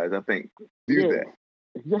 younger guys. I think do that.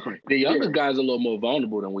 It's different. The younger guys are a little more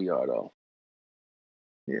vulnerable than we are, though.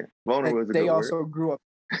 Yeah, vulnerable is a they good also word. grew up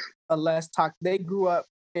a less toxic. They grew up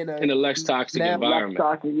in a less toxic environment. Less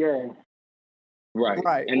toxic, yeah.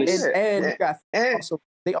 Right. And also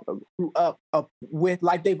they also grew up with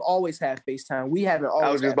like they've always had FaceTime. We haven't always.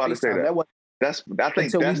 I was just about to say that. I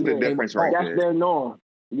think that's the difference right there. That's their norm.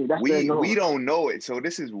 Yeah, that's their norm. We don't know it, so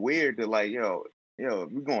this is weird to like, yo, we're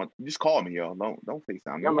going. Just call me, yo. Don't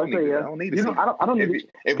FaceTime me. I don't need to see. I don't need.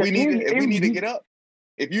 If we need to get up,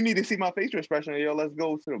 if you need to see my facial expression, yo, let's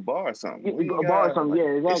go to the bar or something. Yeah,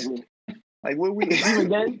 exactly. Like what we even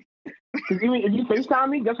then. Even if you FaceTime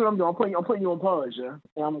me, guess what I'm doing? I'm putting you on pause, yeah.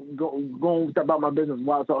 And I'm going about my business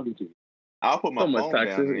while talking to you. I'll put my phone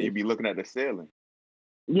down and you be looking at the ceiling.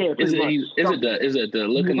 Yeah, is it the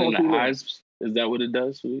looking in the eyes? Is that what it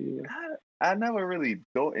does for you? I never really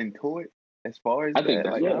thought into it as far as I think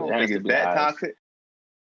that. Like, I don't think it's that toxic.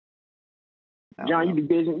 John, you be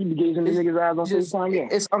gazing the niggas' eyes on FaceTime, yeah.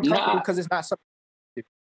 It's uncomfortable because it's not something.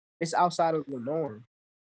 It's outside of the norm.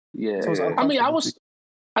 Yeah, so I mean,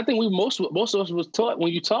 I think most of us was taught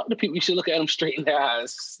when you talk to people, you should look at them straight in the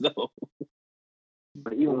eyes. So,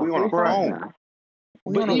 but even we on the phone.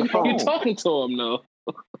 But even if you're talking to them, though.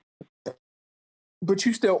 But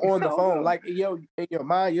you still on the phone, like in your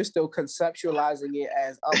mind, you're still conceptualizing it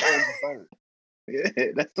as I'm on the phone.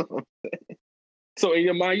 Yeah, that's what I'm saying. So in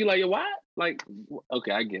your mind, you're like, yo, why? Like,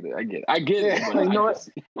 okay, I get it. But you know what?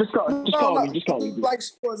 Just call me. Like,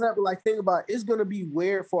 for example, like think about it, it's gonna be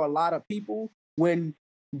weird for a lot of people when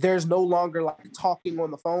there's no longer like talking on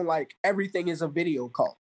the phone. Like everything is a video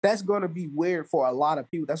call. That's gonna be weird for a lot of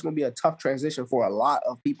people. That's gonna be a tough transition for a lot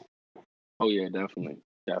of people. Oh yeah, definitely.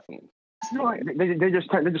 You know, they just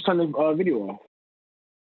turn the video off.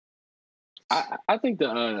 I think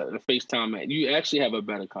the FaceTime, man, you actually have a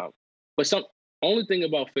better conversation. But only thing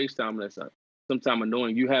about FaceTime that's sometimes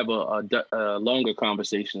annoying, you have a longer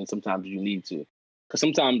conversation and sometimes you need to. Because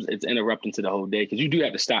sometimes it's interrupting to the whole day because you do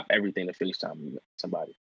have to stop everything to FaceTime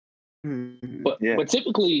somebody. Mm-hmm. But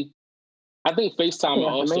typically, I think FaceTime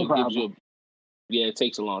also gives you it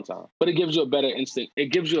takes a long time. But it gives you a better instinct. It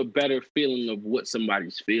gives you a better feeling of what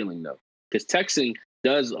somebody's feeling, though. Because texting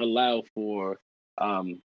does allow for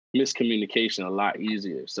miscommunication a lot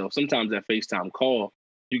easier. So sometimes that FaceTime call,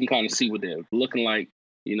 you can kind of see what they're looking like,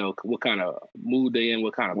 you know, what kind of mood they're in,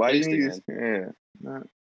 what kind of place they're in. Yeah.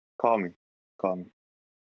 Call me.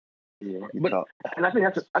 Yeah. And I think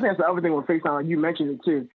that's the other thing with FaceTime. You mentioned it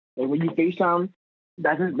too. Like when you FaceTime,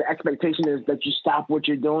 the expectation is that you stop what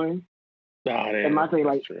you're doing And my thing,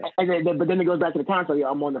 like, but then it goes back to the console. Yeah,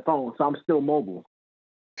 I'm on the phone, so I'm still mobile.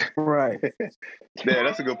 Right. Yeah,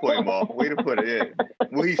 that's a good point, Maul. Way to put it. Yeah.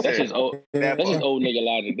 What he said. That's just old nigga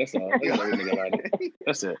logic. That's all. That's old nigga logic.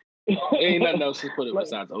 That's it. Ain't nothing else to put it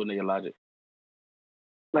besides old nigga logic.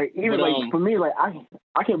 Like even for me, like I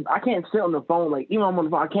can't sit on the phone. Like even when I'm on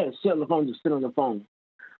the phone, I can't sit on the phone. Just sit on the phone.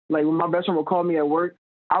 Like when my best friend will call me at work,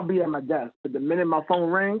 I'll be at my desk. But the minute my phone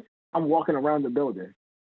rings, I'm walking around the building.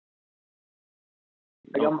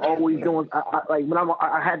 Like I'm always doing.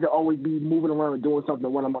 I had to always be moving around and doing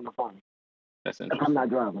something when I'm on the phone. That's interesting. If I'm not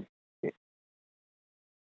driving.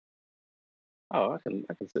 Oh, I can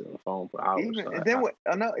sit on the phone for hours.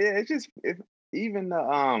 It's just even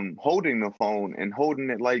the holding the phone and holding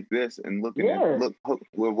it like this and looking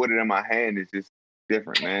with it in my hand is just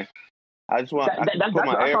different, man. I just want to put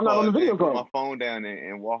my AirPods in, put my phone down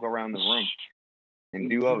and walk around the room and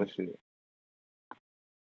do other shit.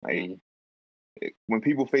 Like when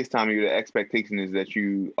people FaceTime you, the expectation is that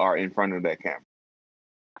you are in front of that camera.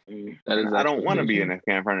 I don't want to be in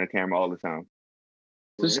front of the camera all the time.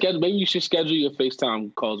 So maybe you should schedule your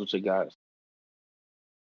FaceTime calls with your guys.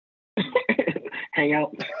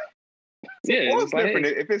 Hangout. Yeah, it's different.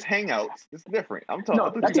 If it's hangouts, it's different. I'm talking.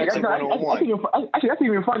 No, that's one-on-one. Actually, that's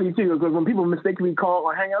even funny too, because when people mistakenly call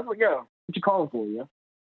on hangouts, like, yo, what you calling for, yo?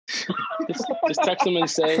 just text them and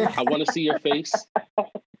say, I want to see your face.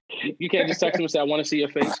 You can't just text them and say, I want to see your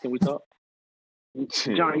face. Can we talk?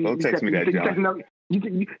 John, don't text me that, John.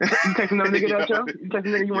 You text another nigga that, yo? You text another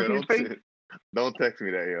nigga you want to see his face? Don't text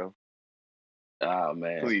me that, yo. Oh,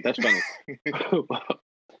 man. Please. That's funny.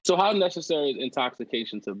 So how necessary is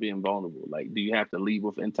intoxication to being vulnerable? Like, do you have to leave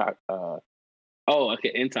with intoxication?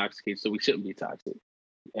 So we shouldn't be toxic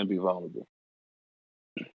and be vulnerable.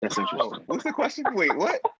 That's interesting. What's the question? Wait,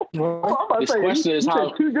 what? This question is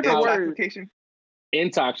how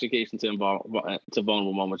intoxication to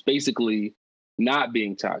vulnerable moments. Basically, not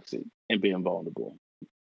being toxic and being vulnerable.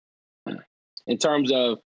 In terms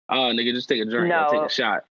of, nigga, just take a drink or take a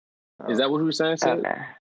shot. Is that what we were saying? Okay.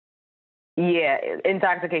 Yeah,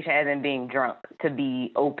 intoxication as in being drunk, to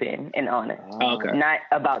be open and honest. Okay. Not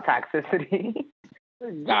about toxicity.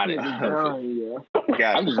 Got it.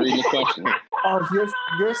 I'm just reading the question.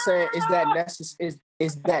 You're saying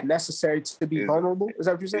is that necessary to be vulnerable? Is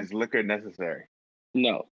that what you're saying? Is liquor necessary?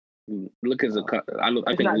 No. Liquor is I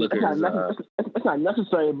think liquor is it's not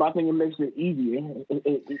necessary, but I think it makes it easier.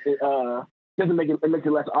 It doesn't make it makes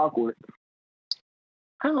it less awkward.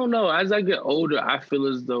 I don't know. As I get older, I feel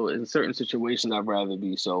as though in certain situations I'd rather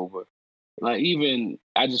be sober. Like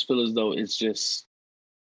I just feel as though it's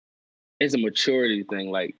a maturity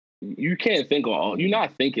thing. Like you can't think you're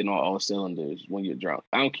not thinking on all cylinders when you're drunk.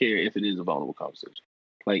 I don't care if it is a vulnerable conversation.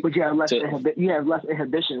 Like, but you have less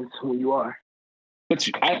inhibitions when you are. But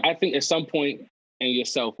I think at some point in your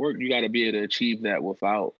self-work, you got to be able to achieve that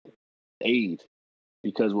without aid,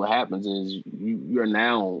 because what happens is you're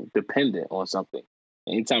now dependent on something.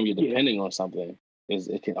 Anytime you're depending on something,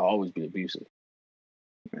 it can always be abusive.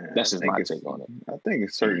 Man, that's just my take on it. I think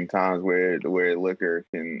it's certain times where liquor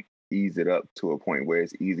can ease it up to a point where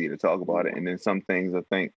it's easy to talk about it. And then some things I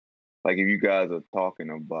think, like if you guys are talking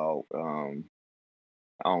about, I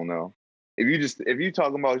don't know, if you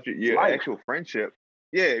talking about your actual friendship,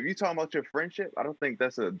 if you talking about your friendship, I don't think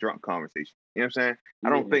that's a drunk conversation. You know what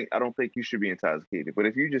I'm saying? I don't think you should be intoxicated. But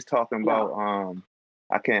if you're just talking about,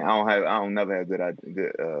 I don't never have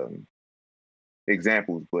good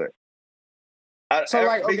examples, but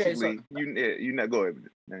you not go ahead,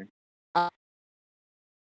 man.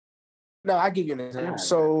 No, I give you an example.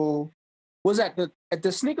 So was at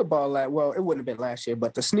the sneaker ball it wouldn't have been last year,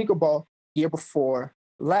 but the sneaker ball year before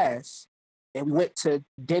last, and we went to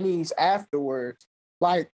Denny's afterwards.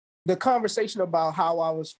 Like the conversation about how I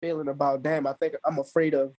was feeling about, damn, I think I'm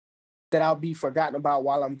afraid of that I'll be forgotten about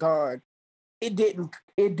while I'm gone. It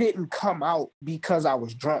didn't come out because I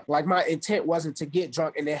was drunk. Like my intent wasn't to get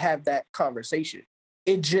drunk and then have that conversation.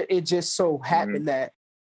 It just so happened that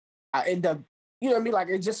I end up, you know what I mean? Like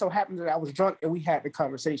it just so happened that I was drunk and we had the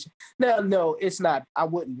conversation. Now, no, it's not. I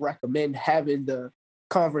wouldn't recommend having the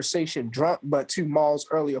conversation drunk, but to Maul's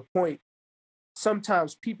earlier point,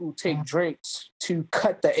 sometimes people take drinks to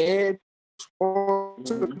cut the edge or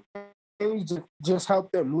to just help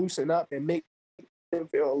them loosen up and make them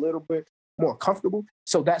feel a little bit more comfortable.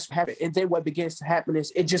 So that's what happened. And then what begins to happen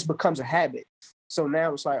is it just becomes a habit. So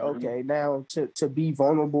now it's like, okay, now to be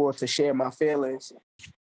vulnerable or to share my feelings,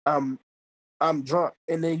 I'm drunk.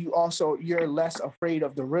 And then you're less afraid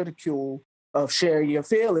of the ridicule of sharing your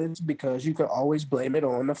feelings because you can always blame it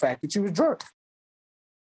on the fact that you were drunk.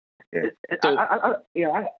 Yeah. So,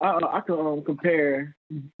 I can compare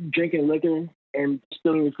drinking liquor and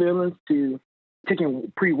spilling your feelings to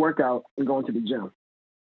taking pre-workout and going to the gym.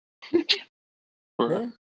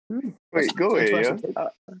 Wait, go ahead.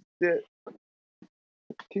 Yeah.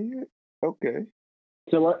 Can you? Okay.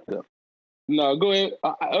 So what? No, go ahead.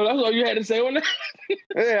 That's all you had to say on that.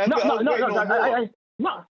 Yeah,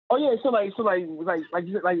 No. Oh yeah. So like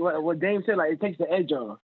what Dame said, like it takes the edge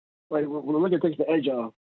off. Like when the liquor takes the edge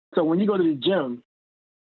off. So when you go to the gym,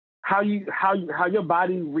 how your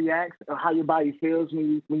body reacts or how your body feels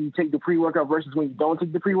when you take the pre-workout versus when you don't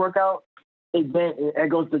take the pre-workout, it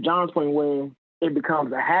goes to John's point where it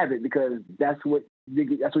becomes a habit because that's what you're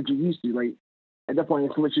used to. Like at that point,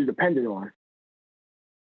 it's what you're dependent on.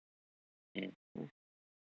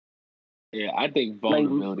 Yeah, I think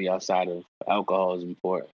vulnerability outside of alcohol is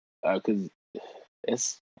important because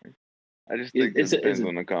it's. I just think it depends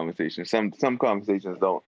on the conversation. Some conversations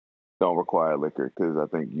don't require liquor because I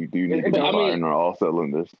think you do need to be firing on all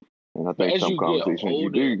cylinders, and I think some conversations you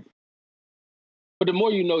do. But the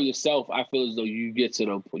more you know yourself, I feel as though you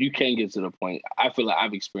can get to the point. I feel like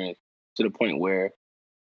I've experienced to the point where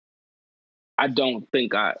I don't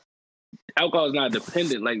think alcohol is not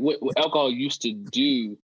dependent. Like what alcohol used to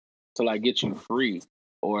do to like get you free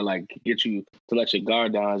or like get you to let your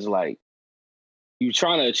guard down is like you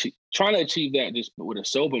trying to achieve that just with a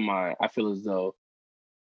sober mind. I feel as though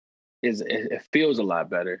it feels a lot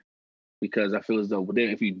better because I feel as though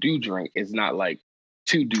then if you do drink, it's not like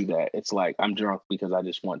to do that. It's like I'm drunk because I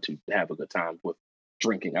just want to have a good time with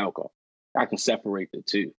drinking alcohol. I can separate the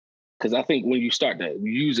two because I think when you start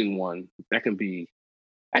using one, that can be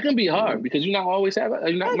hard because you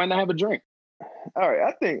might not have a drink. All right,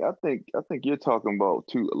 I think you're talking about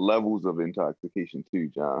two levels of intoxication too,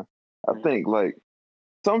 John. I think like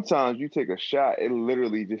sometimes you take a shot, it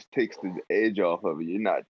literally just takes the edge off of it.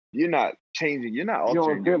 You're not changing, you're not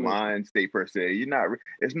altering your mind state per se. You're not.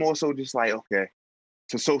 It's more so just like okay,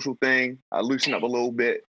 it's a social thing. I loosen up a little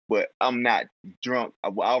bit, but I'm not drunk.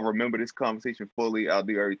 I'll remember this conversation fully. I'll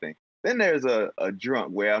do everything. Then there's a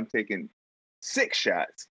drunk where I'm taking 6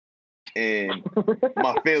 shots. And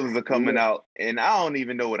my feelings are coming out, and I don't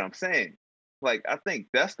even know what I'm saying. Like, I think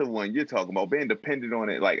that's the one you're talking about, being dependent on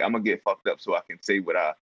it. Like, I'm gonna get fucked up so I can say what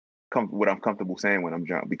I'm comfortable saying when I'm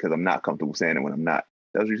drunk because I'm not comfortable saying it when I'm not.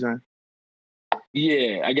 That's what you're saying?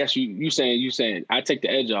 Yeah, I guess you saying I take the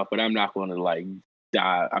edge off, but I'm not going to like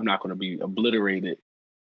die. I'm not going to be obliterated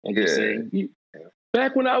and just say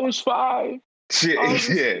back when I was 5.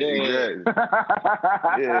 Exactly.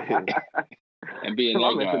 Yeah. And being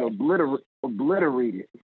that guy. Obliterated.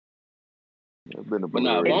 If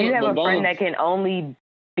you have a friend that can only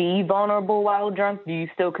be vulnerable while drunk, do you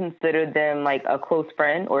still consider them like a close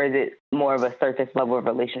friend, or is it more of a surface level of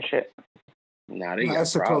relationship? Nah, they got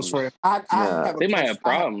problems. A close friend. They might have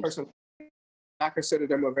problems. I consider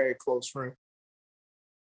them a very close friend.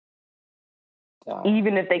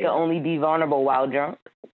 Even if they can only be vulnerable while drunk?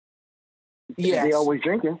 Yeah, they're always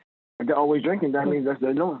drinking. If they're always drinking, that means that's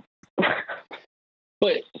their norm.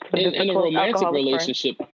 But in a romantic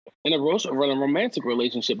relationship, romantic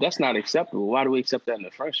relationship, that's not acceptable. Why do we accept that in a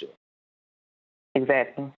friendship?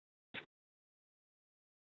 Exactly.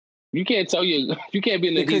 You can't you can't be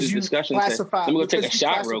in the heated discussion and say, I'm going to take a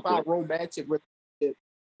shot real quick. Romantic relationship,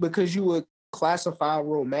 because you would classify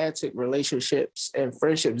romantic relationships and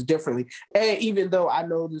friendships differently. And even though I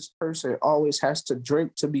know this person always has to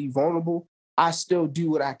drink to be vulnerable, I still do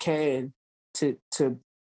what I can to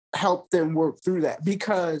help them work through that,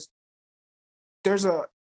 because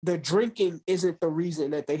the drinking isn't the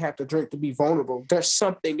reason that they have to drink to be vulnerable. There's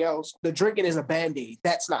something else. The drinking is a Band-Aid.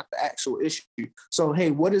 That's not the actual issue. So,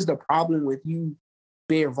 hey, what is the problem with you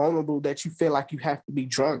being vulnerable that you feel like you have to be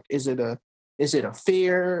drunk? Is it a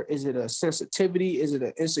fear? Is it a sensitivity? Is it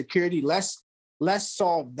an insecurity? Let's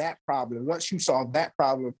solve that problem. Once you solve that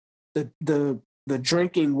problem, the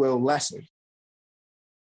drinking will lessen.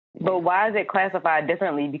 But why is it classified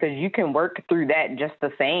differently? Because you can work through that just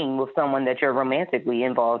the same with someone that you're romantically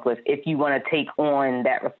involved with if you want to take on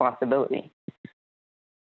that responsibility.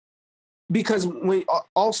 Because when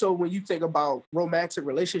you think about romantic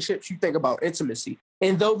relationships, you think about intimacy.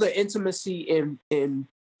 And though the intimacy in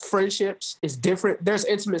friendships is different, there's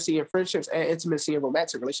intimacy in friendships and intimacy in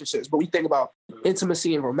romantic relationships. But we think about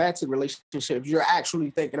intimacy in romantic relationships, you're actually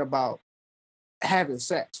thinking about having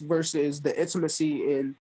sex, versus the intimacy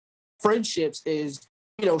in friendships is,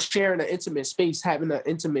 sharing an intimate space, having an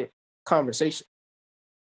intimate conversation.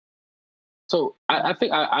 So I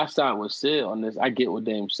think I start with Sid on this. I get what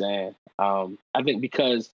Dame's saying. I think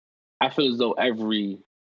because I feel as though every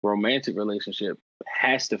romantic relationship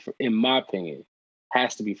has to, in my opinion,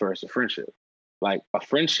 has to be first a friendship. Like a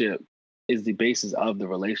friendship is the basis of the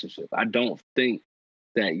relationship. I don't think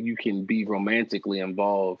that you can be romantically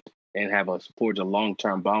involved and forge a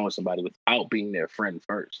long-term bond with somebody without being their friend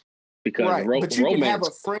first. Because right, but you romance, can have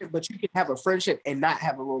a friend, but you can have a friendship and not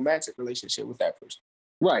have a romantic relationship with that person.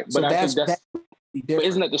 Right, but so I think that's but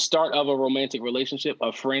isn't that the start of a romantic relationship,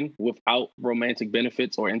 a friend without romantic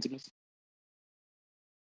benefits or intimacy?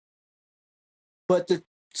 But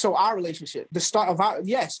so our relationship, the start of our,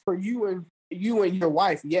 yes, for you and your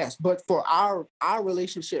wife, yes, but for our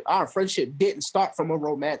relationship, our friendship didn't start from a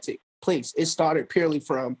romantic place. It started purely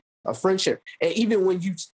from a friendship. And even when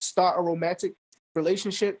you start a romantic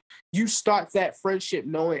relationship, you start that friendship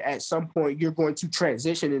knowing at some point you're going to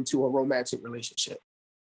transition into a romantic relationship.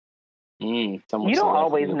 You don't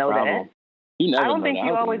always know that. I don't think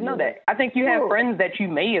you always know that. I think you have friends that you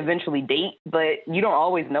may eventually date, but you don't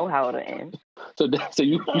always know how it'll end. So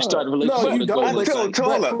you start a relationship. No, you don't.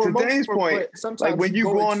 To Dane's point, sometimes like when you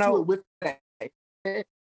going out with that.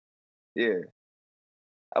 Yeah.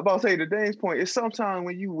 I'm about to say to Dane's point, it's sometimes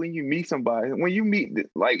when you meet somebody,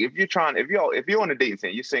 like if you're on a dating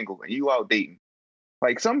scene, you're single and you out dating,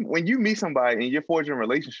 like when you meet somebody and you're forging a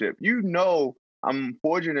relationship, I'm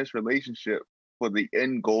forging this relationship for the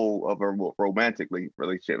end goal of a romantic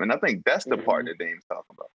relationship, and I think that's the part that Dane's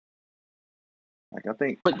talking about. Like I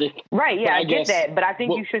think, right? Yeah, I get that, but I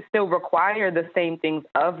think you should still require the same things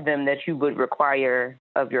of them that you would require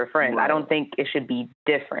of your friends. Right. I don't think it should be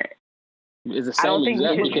different. I don't think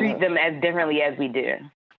we should treat them as differently as we do.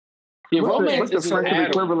 Yeah, what's the friendship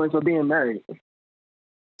equivalent of being married?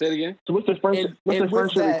 Say it again. So what's the friendship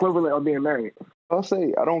equivalent of being married? I'll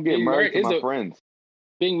say I don't get married to my friends.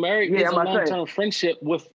 Being married is a long-term friendship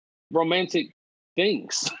with romantic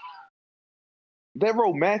things. That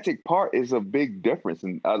romantic part is a big difference,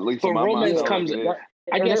 and at least in my romance mind, comes.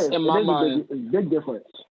 I guess in my mind, big difference.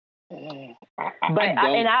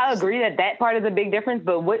 I agree that part is a big difference,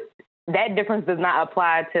 but that difference does not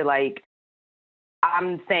apply to, like,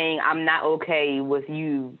 I'm saying I'm not okay with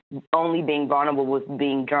you only being vulnerable with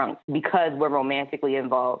being drunk because we're romantically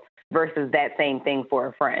involved versus that same thing for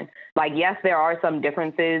a friend. Like, yes, there are some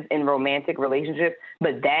differences in romantic relationships,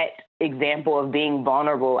 but that example of being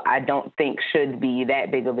vulnerable, I don't think should be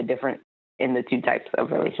that big of a difference in the two types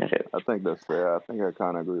of relationships. I think that's fair. I think I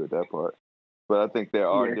kind of agree with that part. But I think there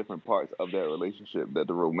are different parts of that relationship, that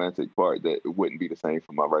the romantic part, that it wouldn't be the same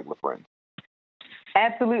for my regular friends.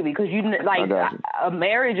 Absolutely, because a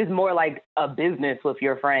marriage is more like a business with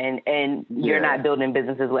your friend, and you're not building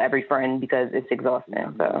businesses with every friend because it's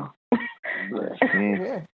exhausting. So, because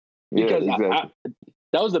exactly.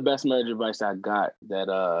 That was the best marriage advice I got.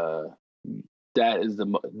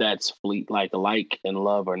 That's fleet. Like and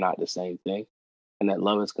love are not the same thing, and that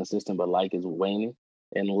love is consistent, but like is waning,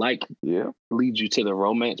 and leads you to the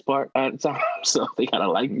romance part at the time. So they gotta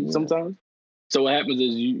like you sometimes. So what happens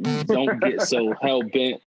is you don't get so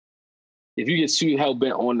hell-bent. If you get too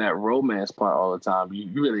hell-bent on that romance part all the time,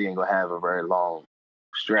 you really ain't gonna have a very long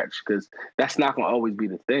stretch, because that's not gonna always be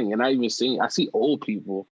the thing. And I see old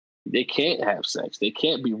people, they can't have sex. They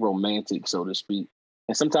can't be romantic, so to speak.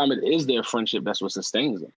 And sometimes it is their friendship that's what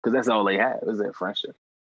sustains them, because that's all they have is their friendship.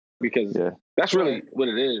 Because that's really what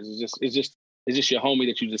it is. It's just your homie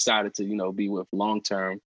that you decided to, be with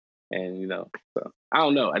long-term. And, so I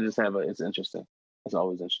don't know. I just it's interesting. It's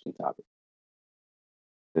always an interesting topic.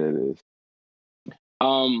 It is.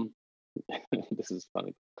 This is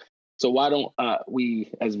funny. So why don't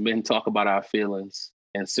we as men talk about our feelings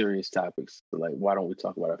and serious topics? So, like, why don't we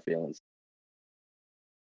talk about our feelings?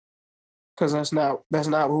 Because that's not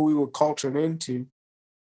what we were cultured into.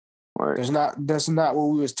 Right. That's not what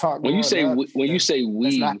we was taught. When you say we,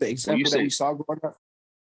 that's not the example that we saw growing up.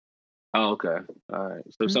 Oh, okay. All right.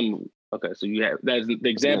 So so you have the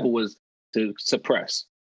example was to suppress.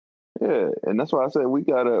 Yeah, and that's why I said we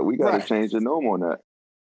gotta change the norm on that.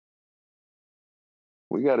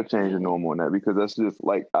 We gotta change the norm on that, because that's just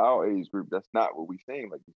like our age group. That's not what we saying.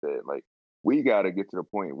 Like you said, like we gotta get to the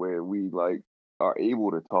point where we are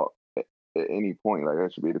able to talk at any point. Like I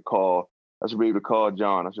should be able to call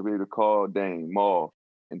John. I should be able to call Dane, Maul,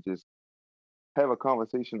 and just have a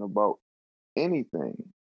conversation about anything.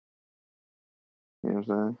 You know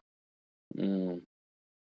what I'm saying?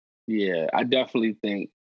 Yeah, I definitely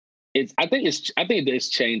think I think it's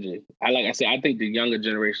changing. I think the younger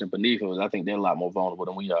generation beneath us, I think they're a lot more vulnerable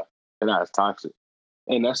than we are. They're not as toxic,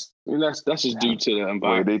 and that's just due to the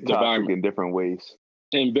environment. They're toxic in different ways,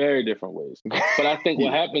 in very different ways. But I think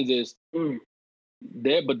what happens is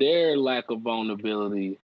their lack of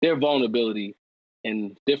vulnerability, their vulnerability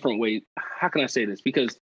in different ways. How can I say this?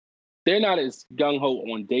 Because they're not as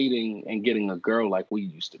gung-ho on dating and getting a girl like we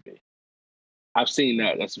used to be. I've seen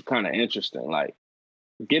that. That's kind of interesting. Like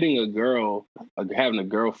getting a girl, having a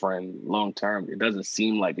girlfriend long term, it doesn't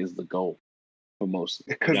seem like is the goal for most.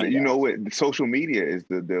 Because you know what, social media is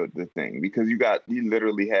the thing. Because you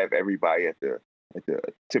literally have everybody at the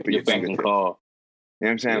tip of your fingertips. Call. You know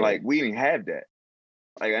what I'm saying? Yeah. Like we didn't have that.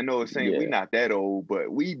 Like I know it's saying we're not that old,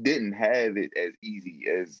 but we didn't have it as easy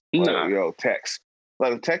as text.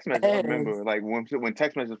 Like a text message, I remember like when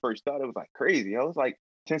text messages first started, it was like crazy. I was like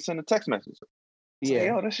 10 cents a text message.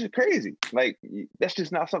 Yeah, that's just crazy. Like that's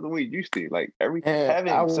just not something we used to. Like having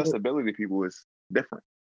accessibility to people is different.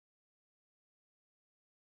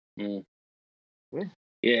 Mm. Yeah,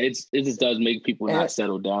 it just does make people not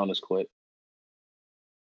settle down as quick.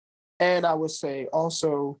 And I would say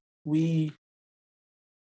also we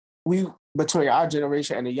between our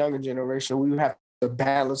generation and the younger generation, we have to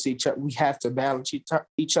balance each other. We have to balance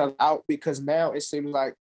each other out because now it seems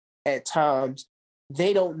like at times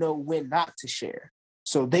they don't know when not to share.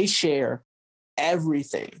 So they share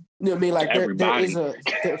everything. You know what I mean? Like there is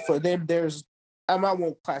for them, there's, I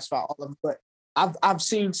won't classify all of them, but I've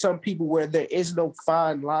seen some people where there is no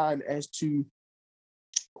fine line as to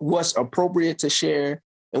what's appropriate to share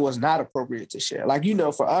and what's not appropriate to share. Like, you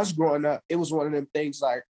know, for us growing up, it was one of them things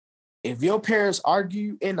like, if your parents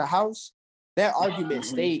argue in the house, that argument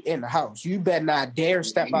stayed in the house. You better not dare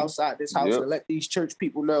step outside this house and let these church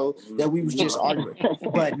people know that we was just arguing.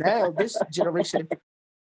 But now, this generation,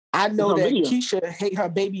 I know that Keisha hate her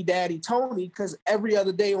baby daddy, Tony, because every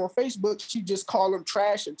other day on Facebook, she just call him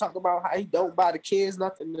trash and talk about how he don't buy the kids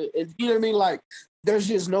nothing. And you know what I mean? Like, there's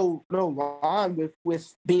just no line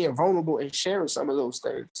with being vulnerable and sharing some of those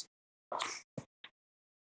things.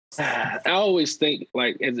 I always think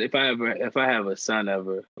like if I have a son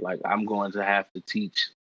ever, like I'm going to have to teach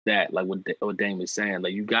that, like what Dame is saying,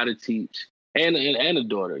 like you got to teach and a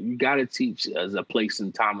daughter, you got to teach as a place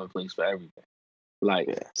and time and place for everything.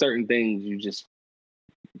 Like certain things, you just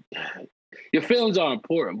your feelings are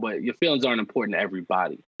important, but your feelings aren't important to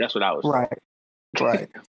everybody. That's what I was saying. Right.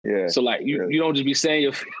 Yeah. So like you don't just be saying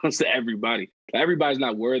your feelings to everybody. Everybody's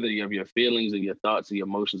not worthy of your feelings and your thoughts and your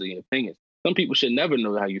emotions and your opinions. Some people should never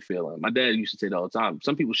know how you feel. My dad used to say that all the time.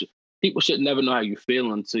 Some people should never know how you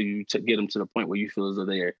feel until you get them to the point where you feel as though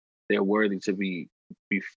they're worthy to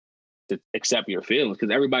to accept your feelings.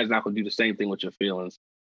 Because everybody's not going to do the same thing with your feelings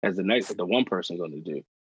as the one person going to do.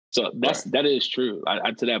 So that is true.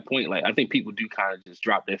 I to that point, like I think people do kind of just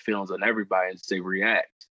drop their feelings on everybody and say react.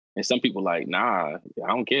 And some people like, nah, I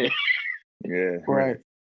don't care. Yeah. Right.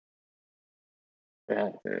 Yeah.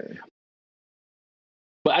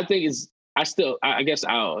 But I think I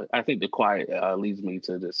think the quiet leads me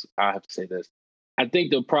to this. I have to say this. I think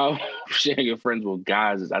the problem with sharing your friends with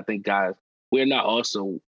guys is I think guys, we're not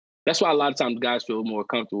also, that's why a lot of times guys feel more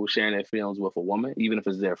comfortable sharing their feelings with a woman, even if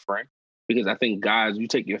it's their friend. Because I think guys, you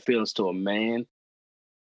take your feelings to a man,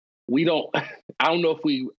 I don't know if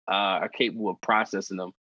we are capable of processing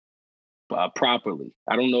them properly.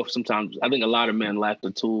 I don't know if sometimes, I think a lot of men lack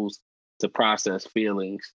the tools to process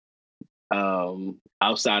feelings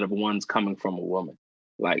outside of one's coming from a woman.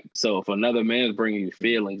 Like, so if another man's bringing you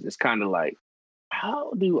feelings, it's kind of like,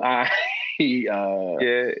 how do I say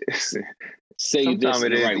sometimes this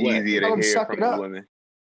in the right way? Easier to hear from a woman.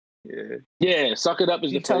 Yeah, suck it up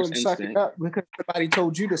is the first instinct. Suck it up because somebody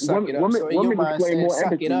told you to suck it up. So in your mind, saying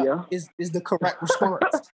suck it up is the correct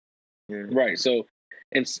response. Right. So,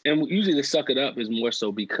 and usually the suck it up is more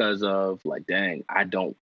so because of like, dang, I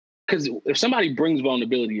don't. Because if somebody brings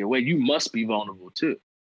vulnerability your way, you must be vulnerable too.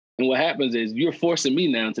 And what happens is you're forcing me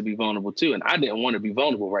now to be vulnerable too. And I didn't want to be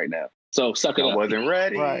vulnerable right now. So suck it up. I wasn't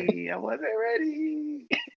ready. Right. I wasn't ready.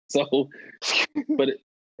 So, but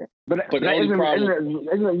the only problem...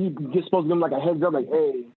 Isn't you just supposed to give them like a heads up, like,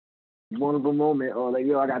 hey, vulnerable moment, or like,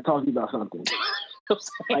 yo, I got to talk to you about something.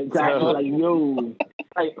 like, yo.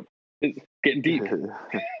 Like, it's getting deep.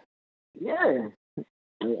 Yeah.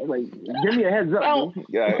 Like, give me a heads up.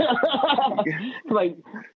 like,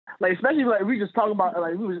 especially like we just talk about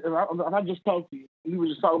like if I just talked to you, we were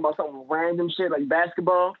just talking about something random shit like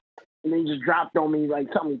basketball, and then you just dropped on me like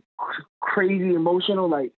something crazy emotional.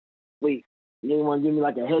 Like, wait, you didn't want to give me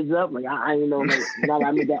like a heads up? Like I ain't know. Like now that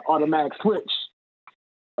I made that automatic switch.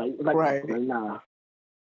 Like nah.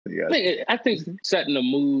 I think setting the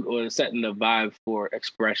mood or setting the vibe for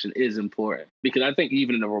expression is important, because I think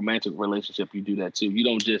even in a romantic relationship, you do that too. You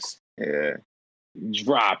don't just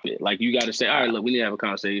drop it. Like you got to say, all right, look, we need to have a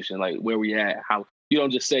conversation. Like where we at? How you don't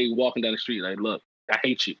just say walking down the street, like, look, I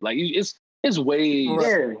hate you. Like it's ways.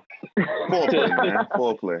 Foreplay, man.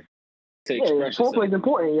 Foreplay. Foreplay is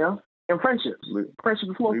important, yo. And friendships. Friendship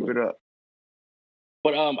is leave it up.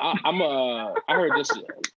 But I heard this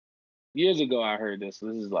years ago. I heard this.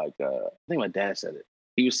 This is like I think my dad said it.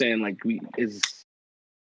 He was saying like it's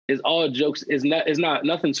all jokes. It's not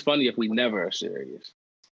nothing's funny if we never are serious.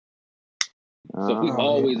 So if we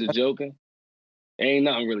always are joking, ain't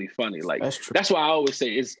nothing really funny. Like that's why I always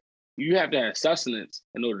say you have to have sustenance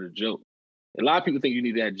in order to joke. A lot of people think you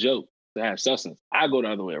need that joke to have sustenance. I go the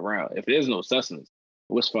other way around. If there's no sustenance,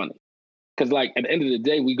 what's funny? Because like at the end of the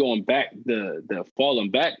day, we going back. The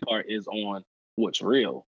falling back part is on what's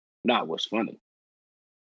real, not what's funny.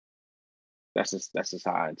 That's just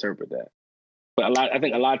how I interpret that. But I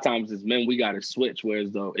think a lot of times as men, we got to switch.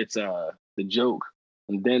 Whereas though it's the joke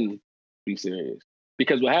and then be serious.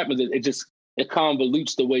 Because what happens is it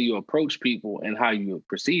convolutes the way you approach people and how you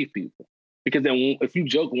perceive people. Because then if you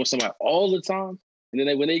joke with somebody all the time, and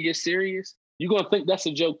then when they get serious, you're gonna think that's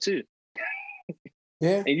a joke too.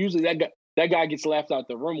 Yeah. And usually that guy gets laughed out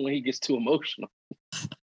the room when he gets too emotional.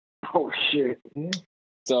 Oh shit. Yeah.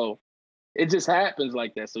 So it just happens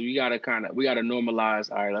like that. So we gotta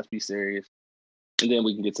normalize. All right, let's be serious, and then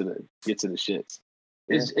we can get to the shits.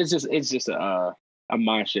 Yeah. It's just a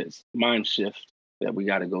mind shift that we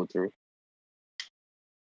got to go through.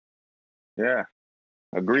 Yeah,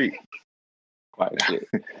 agreed. Quite a bit.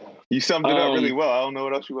 You summed it up really well. I don't know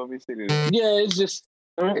what else you want me to say to this. Yeah, it's just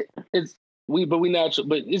we natural,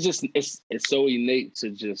 but it's so innate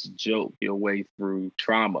to just joke your way through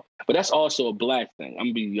trauma. But that's also a Black thing.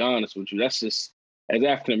 I'm gonna be honest with you. That's just as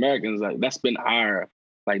African Americans, like that's been our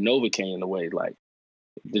like Novocaine in a way, like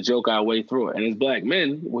to joke our way through it. And as Black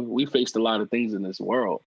men, we faced a lot of things in this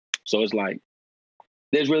world, so it's like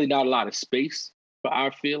there's really not a lot of space for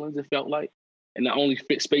our feelings. It felt like, and the only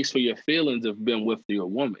space for your feelings have been with your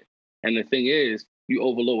woman. And the thing is, you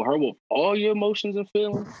overload her with all your emotions and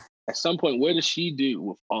feelings. At some point, where does she do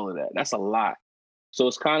with all of that? That's a lot. So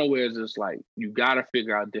it's kind of where it's just like, you got to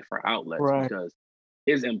figure out different outlets because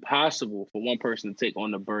it's impossible for one person to take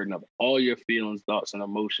on the burden of all your feelings, thoughts, and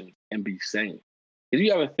emotions and be sane. If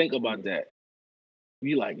you ever think about that,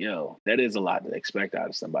 you're like, yo, that is a lot to expect out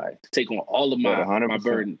of somebody to take on all of my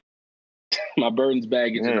burden, my burdens,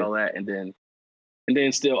 baggage, and all that. And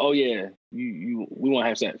then still, oh yeah, we want to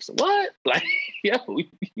have sex. What? Like, yo,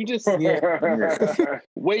 you just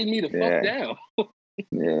weighed me the fuck down.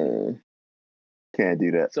 Yeah, can't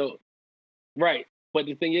do that. So, right. But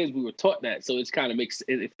the thing is, we were taught that, so it's kind of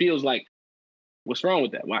it feels like, what's wrong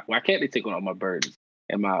with that? Why can't they take on all my burdens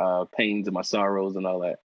and my pains and my sorrows and all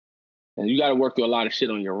that? And you got to work through a lot of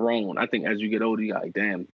shit on your own. I think as you get older, you're like,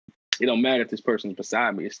 damn, it don't matter if this person's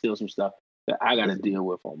beside me. It's still some stuff that I got to deal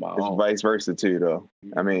with on my own. It's vice versa too, though.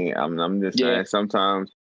 I mean, I'm just saying.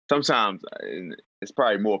 Sometimes it's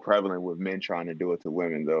probably more prevalent with men trying to do it to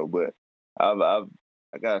women, though. But I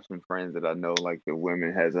got some friends that I know, like the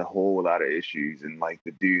women has a whole lot of issues, and like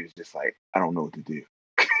the dude is just like, I don't know what to do.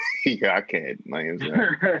 Yeah, I can't. Like,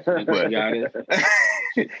 but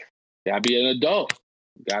you gotta be an adult.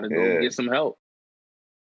 You gotta go get some help.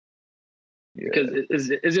 Yeah. Because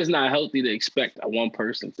it's just not healthy to expect one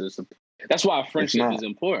person to. That's why friendship is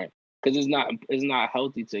important. Because it's not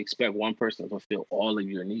healthy to expect one person to fulfill all of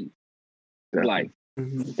your needs. Definitely.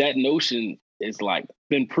 Like that notion is like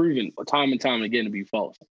been proven time and time again to be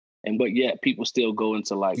false. But yet people still go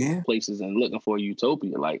into like places and looking for a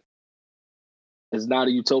utopia. Like it's not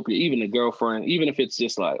a utopia. Even a girlfriend, even if it's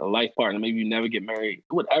just like a life partner, maybe you never get married,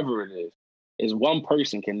 whatever it is one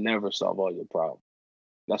person can never solve all your problems.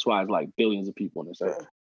 That's why it's like billions of people on this earth.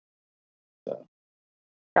 So.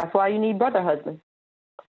 That's why you need brother husbands.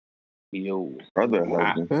 Yo, brother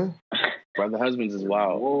husbands. Brother husbands is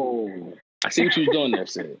wild. Whoa. I see what you was doing there,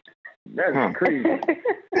 Sid. That's crazy.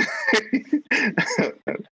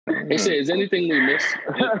 Hey, Sid, is there anything we missed?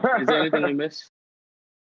 Is there anything we missed?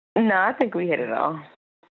 No, I think we hit it all.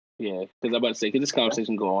 Yeah, because I'm about to say, because this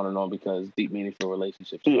conversation go on and on because deep, meaningful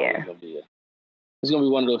relationships. It's gonna be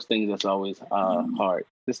one of those things that's always hard.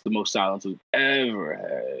 This is the most silence we've ever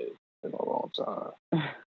had in a long time on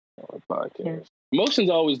our podcast. Yeah.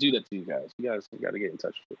 Emotions always do that to you guys. You guys got to get in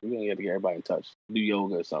touch with it. We're gonna have to get everybody in touch. Do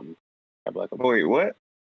yoga or something. Wait, what?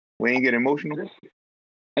 We ain't get emotional?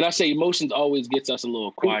 And I say emotions always gets us a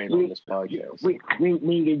little quiet on this podcast. We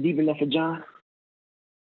get deep enough for John?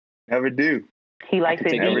 Never do. He likes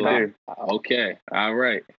it. Never do. Okay. All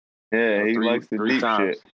right. Yeah, he likes the deep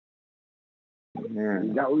shit.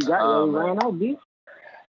 Yeah. We got ran out deep.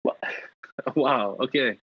 Wow.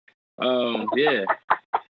 Okay. Yeah.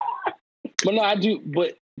 But no, I do.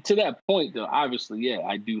 But to that point, though, obviously,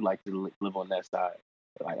 I do like to live on that side.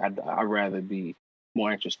 Like I'd rather be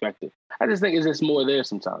more introspective. I just think it's just more there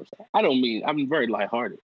sometimes. I'm very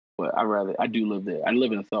lighthearted, but I do live there. I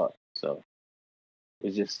live in thought, so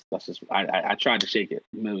I tried to shake it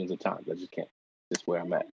millions of times. I just can't. That's where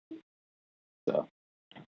I'm at. So,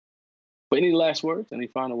 but any last words? Any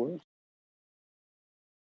final words?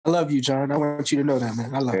 I love you, John. I want you to know that,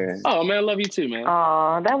 man. I love you. Oh man, I love you too, man.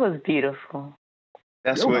 Oh, that was beautiful.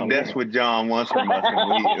 That's what John wants from us.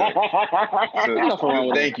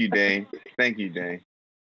 So, thank you, Dane. Thank you, Dane.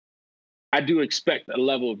 I do expect a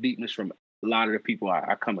level of deepness from a lot of the people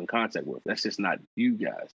I come in contact with. That's just not you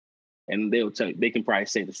guys. And they'll tell you, they can probably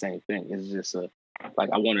say the same thing. It's just like,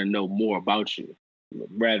 I want to know more about you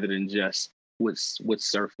rather than just what's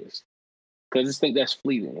surface. Because I just think that's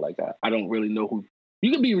fleeting. Like, I don't really know who.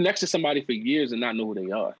 You can be next to somebody for years and not know who they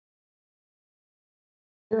are.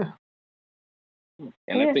 Yeah.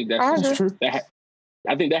 And I think that's true.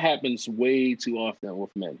 I think that happens way too often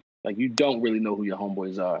with men. Like, you don't really know who your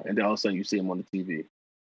homeboys are. And then all of a sudden you see them on the TV.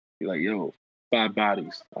 You're like, yo, 5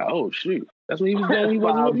 bodies. Like, oh, shoot. That's what he was doing when he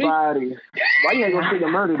wasn't with me? 5 bodies. Why you ain't gonna take a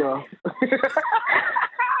murder, though?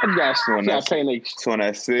 That's on that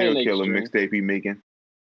serial killer mixtape he making.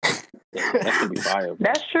 That could be viable.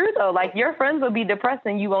 That's true, though. Like, your friends will be depressed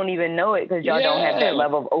and you won't even know it because y'all don't have that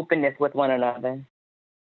level of openness with one another.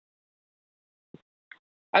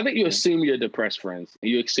 I think you assume you're depressed friends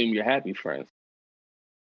and you assume you're happy friends.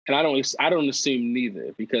 And I don't assume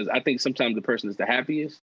neither, because I think sometimes the person that's the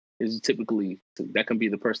happiest is typically, that can be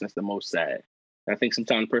the person that's the most sad. And I think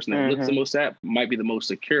sometimes the person that looks the most sad might be the most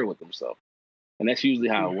secure with themselves. And that's usually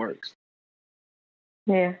how it works.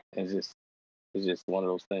 Yeah. It's just one of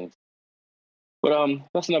those things. But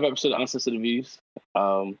that's another episode of Unsolicited Views.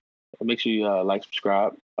 Make sure you like,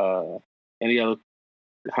 subscribe. Any other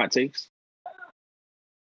hot takes?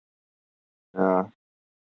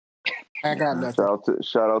 I got nothing.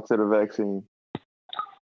 Shout out to the vaccine.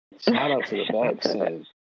 Shout out to the vaccine.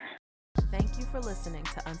 Thank you for listening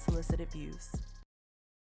to Unsolicited Views.